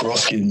all the squirrel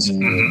skins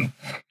and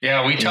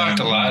yeah, we talked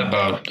a lot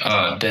about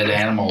dead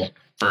animal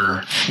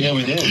fur. Yeah,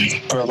 we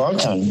did for a long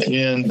time,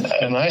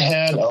 and I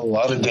had a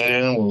lot of dead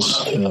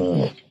animals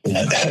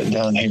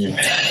down here,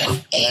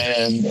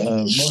 and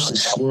mostly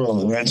squirrel.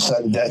 And I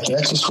decided that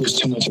just was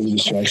too much of a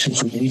distraction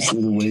for me for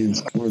the way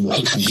where the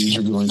hooks and beads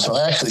are going. So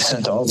I actually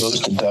sent all those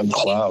to Doug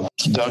Cloud.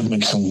 Doug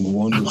makes some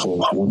wonderful,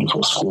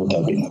 wonderful squirrel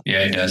dubbing.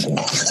 Yeah, he does.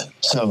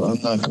 So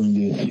I'm not going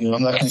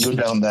to go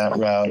down that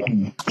route.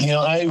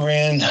 I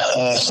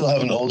still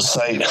have an old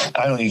site.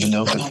 I don't even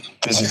know if it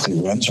physically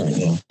runs right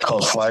now,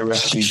 called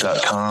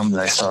flyrecipes.com,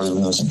 that I started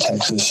when I was in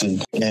Texas.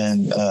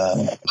 And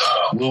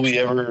will we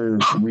ever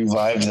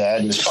revive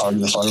that as part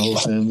of the Firehole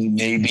family?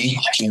 Maybe.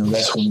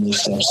 That's one of the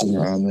steps that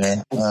are on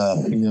there.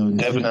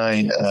 Deb and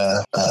I,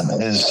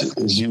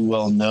 as you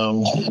well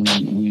know,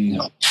 we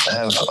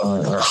have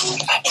our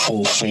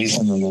full faith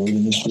in the Lord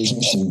in this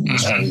business and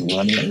how we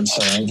run it. And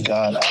so I've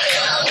got,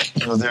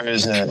 there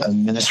is a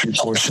ministry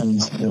portion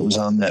that was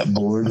on that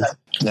board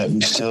that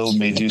we still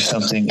may do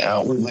something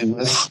outwardly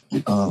with,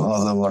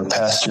 although our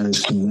pastor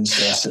has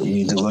convinced us that we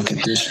need to look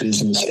at this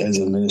business as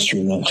a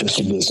ministry, not just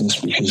a business,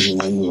 because of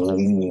the way we're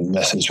running the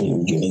message that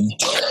we're getting.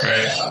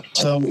 Right.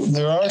 So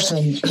there are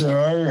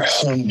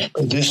some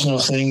additional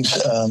things,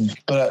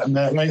 but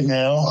right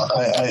now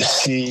I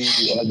see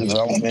a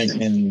development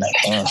in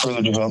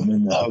further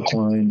development in the hook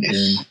line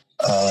in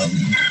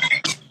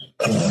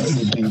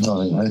the bead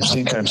line. I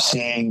think I'm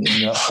seeing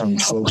enough from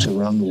folks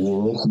around the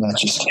world, not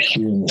just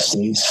here in the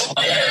States,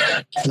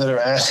 that are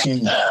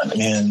asking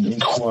and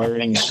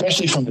inquiring,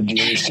 especially from the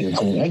dealer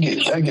standpoint.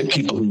 I get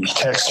people who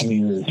text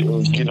me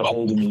or get a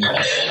hold of me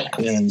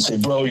and say,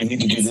 "Bro, you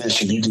need to do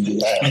this, you need to do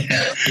that."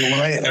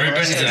 But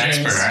everybody's an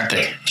expert, aren't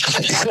they?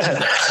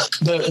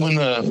 But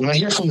when I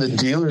hear from the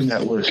dealer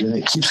network and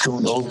it keeps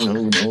going over and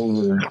over and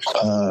over,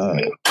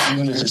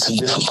 even if it's in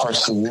different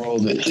parts of the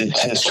world, it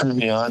has turned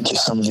me on to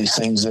some of these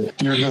things that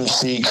you're going to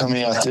see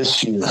coming out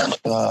this year.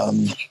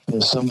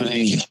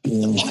 Somebody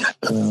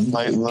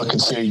might look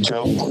and say,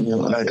 "Joe,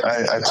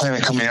 I plan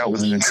on coming out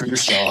with an intruder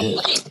style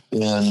hook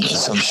and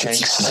some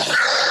shanks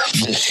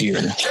this year."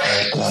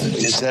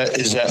 Is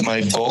that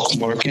my bulk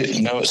market?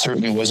 No, it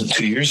certainly wasn't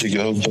 2 years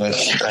ago, but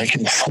I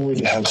can afford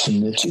to have some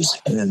niches,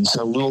 and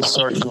so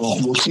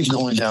we'll keep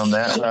going down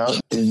that route,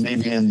 and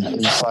maybe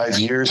in 5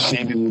 years,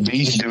 maybe we'll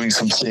be doing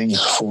some things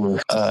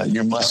for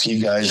your musky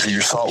guys or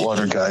your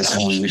saltwater guys,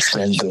 and we've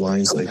expanded the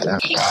lines like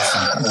that.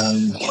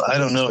 I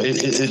don't know.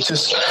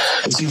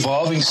 It's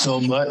evolving so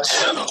much.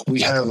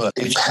 We have a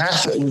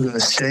path that we're going to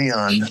stay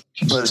on,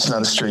 but it's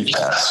not a straight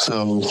path.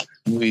 So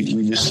we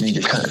just need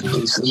to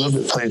it's a little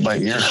bit played by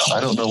ear. I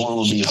don't know where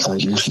we'll be in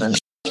 5 years now.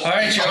 All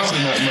right, Joe.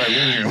 Not in my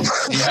living room.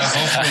 Yeah,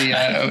 hopefully.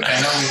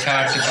 I know we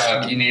talked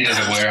about you needed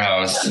a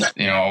warehouse,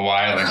 a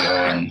while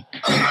ago, and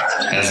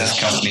as this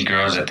company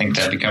grows, I think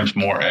that becomes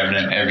more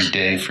evident every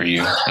day for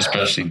you,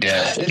 especially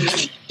Deb.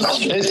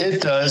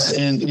 It does,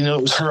 and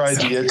it was her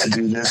idea to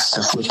do this,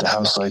 to flip the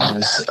house like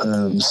this.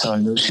 So I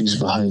know she's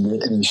behind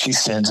it, and she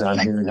stands on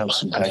here and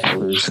helps me pack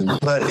orders.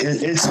 But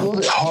it's a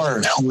little bit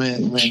hard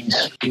when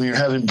you're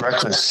having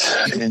breakfast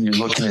and you're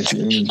looking at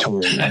your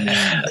inventory.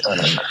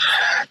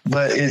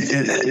 But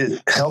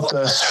it helped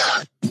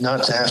us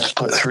not to have to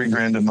put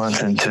 $3,000 a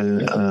month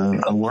into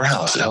a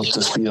warehouse. It helped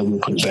us be able to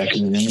put it back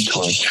in an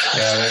inventory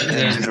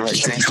and do the right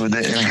things with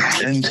it.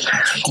 And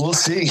we'll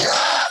see.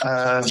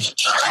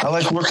 I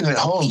like working at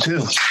home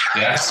too.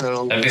 Yeah,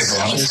 so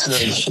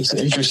it's an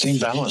interesting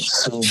balance.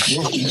 So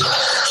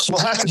we'll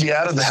have to be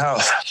out of the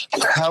house.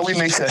 How we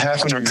make that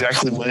happen or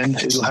exactly when,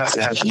 it'll have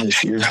to happen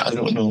this year. I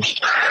don't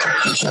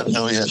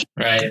know yet.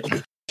 Right.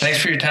 Thanks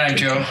for your time,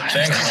 Joe.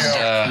 Thank you,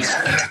 Joe.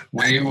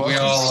 We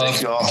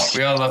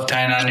all love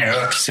tying on your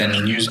hooks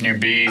and using your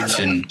beads.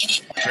 And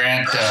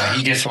Grant,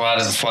 he gets a lot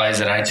of the flies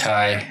that I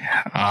tie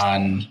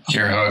on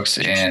your hooks,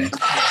 and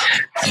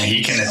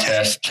he can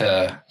attest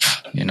to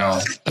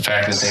the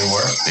fact that they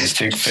work. They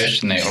stick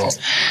fish, and they don't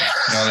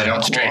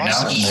straighten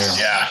out.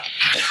 Yeah,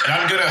 and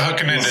I'm good at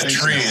hooking into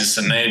trees,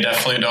 and they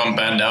definitely don't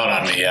bend out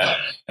on me yet.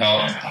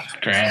 Oh,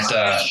 Grant,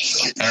 I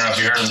don't know if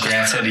you heard him.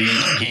 Grant said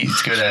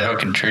he's good at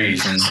hooking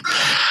trees, and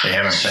they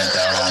haven't bent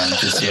out on him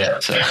just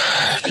yet. So,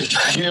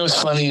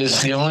 what's funny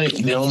is the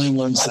only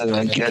ones that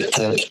I get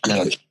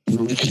that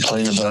really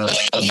complain about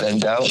a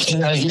bend out,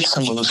 and I get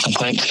some of those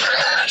complaints,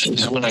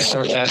 is when I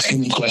start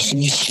asking them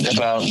questions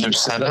about their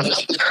setup,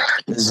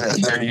 is that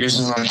they're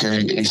using like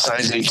a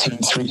size 18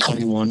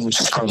 321,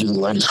 which is probably the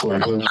lightest wire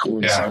hook,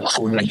 or it's like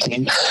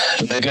 419,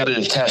 and they got it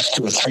attached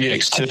to a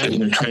 3X tippet,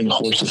 and they're trying to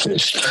horse a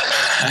fish.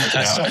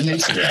 That's not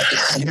made for that.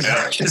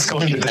 It's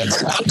going to bend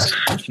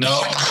out.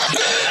 No.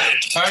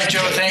 All right,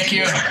 Joe, thank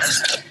you.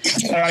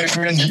 All right,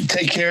 friend,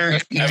 take care.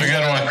 Have a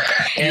good one.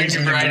 You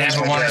and Brian have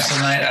a wonderful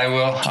night. I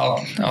will.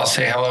 I'll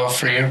say hello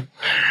for you.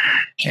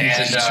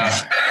 And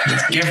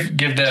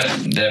give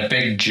that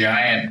big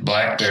giant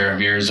black bear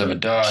of yours of a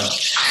dog,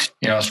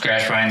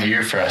 scratch behind the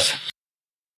ear for us.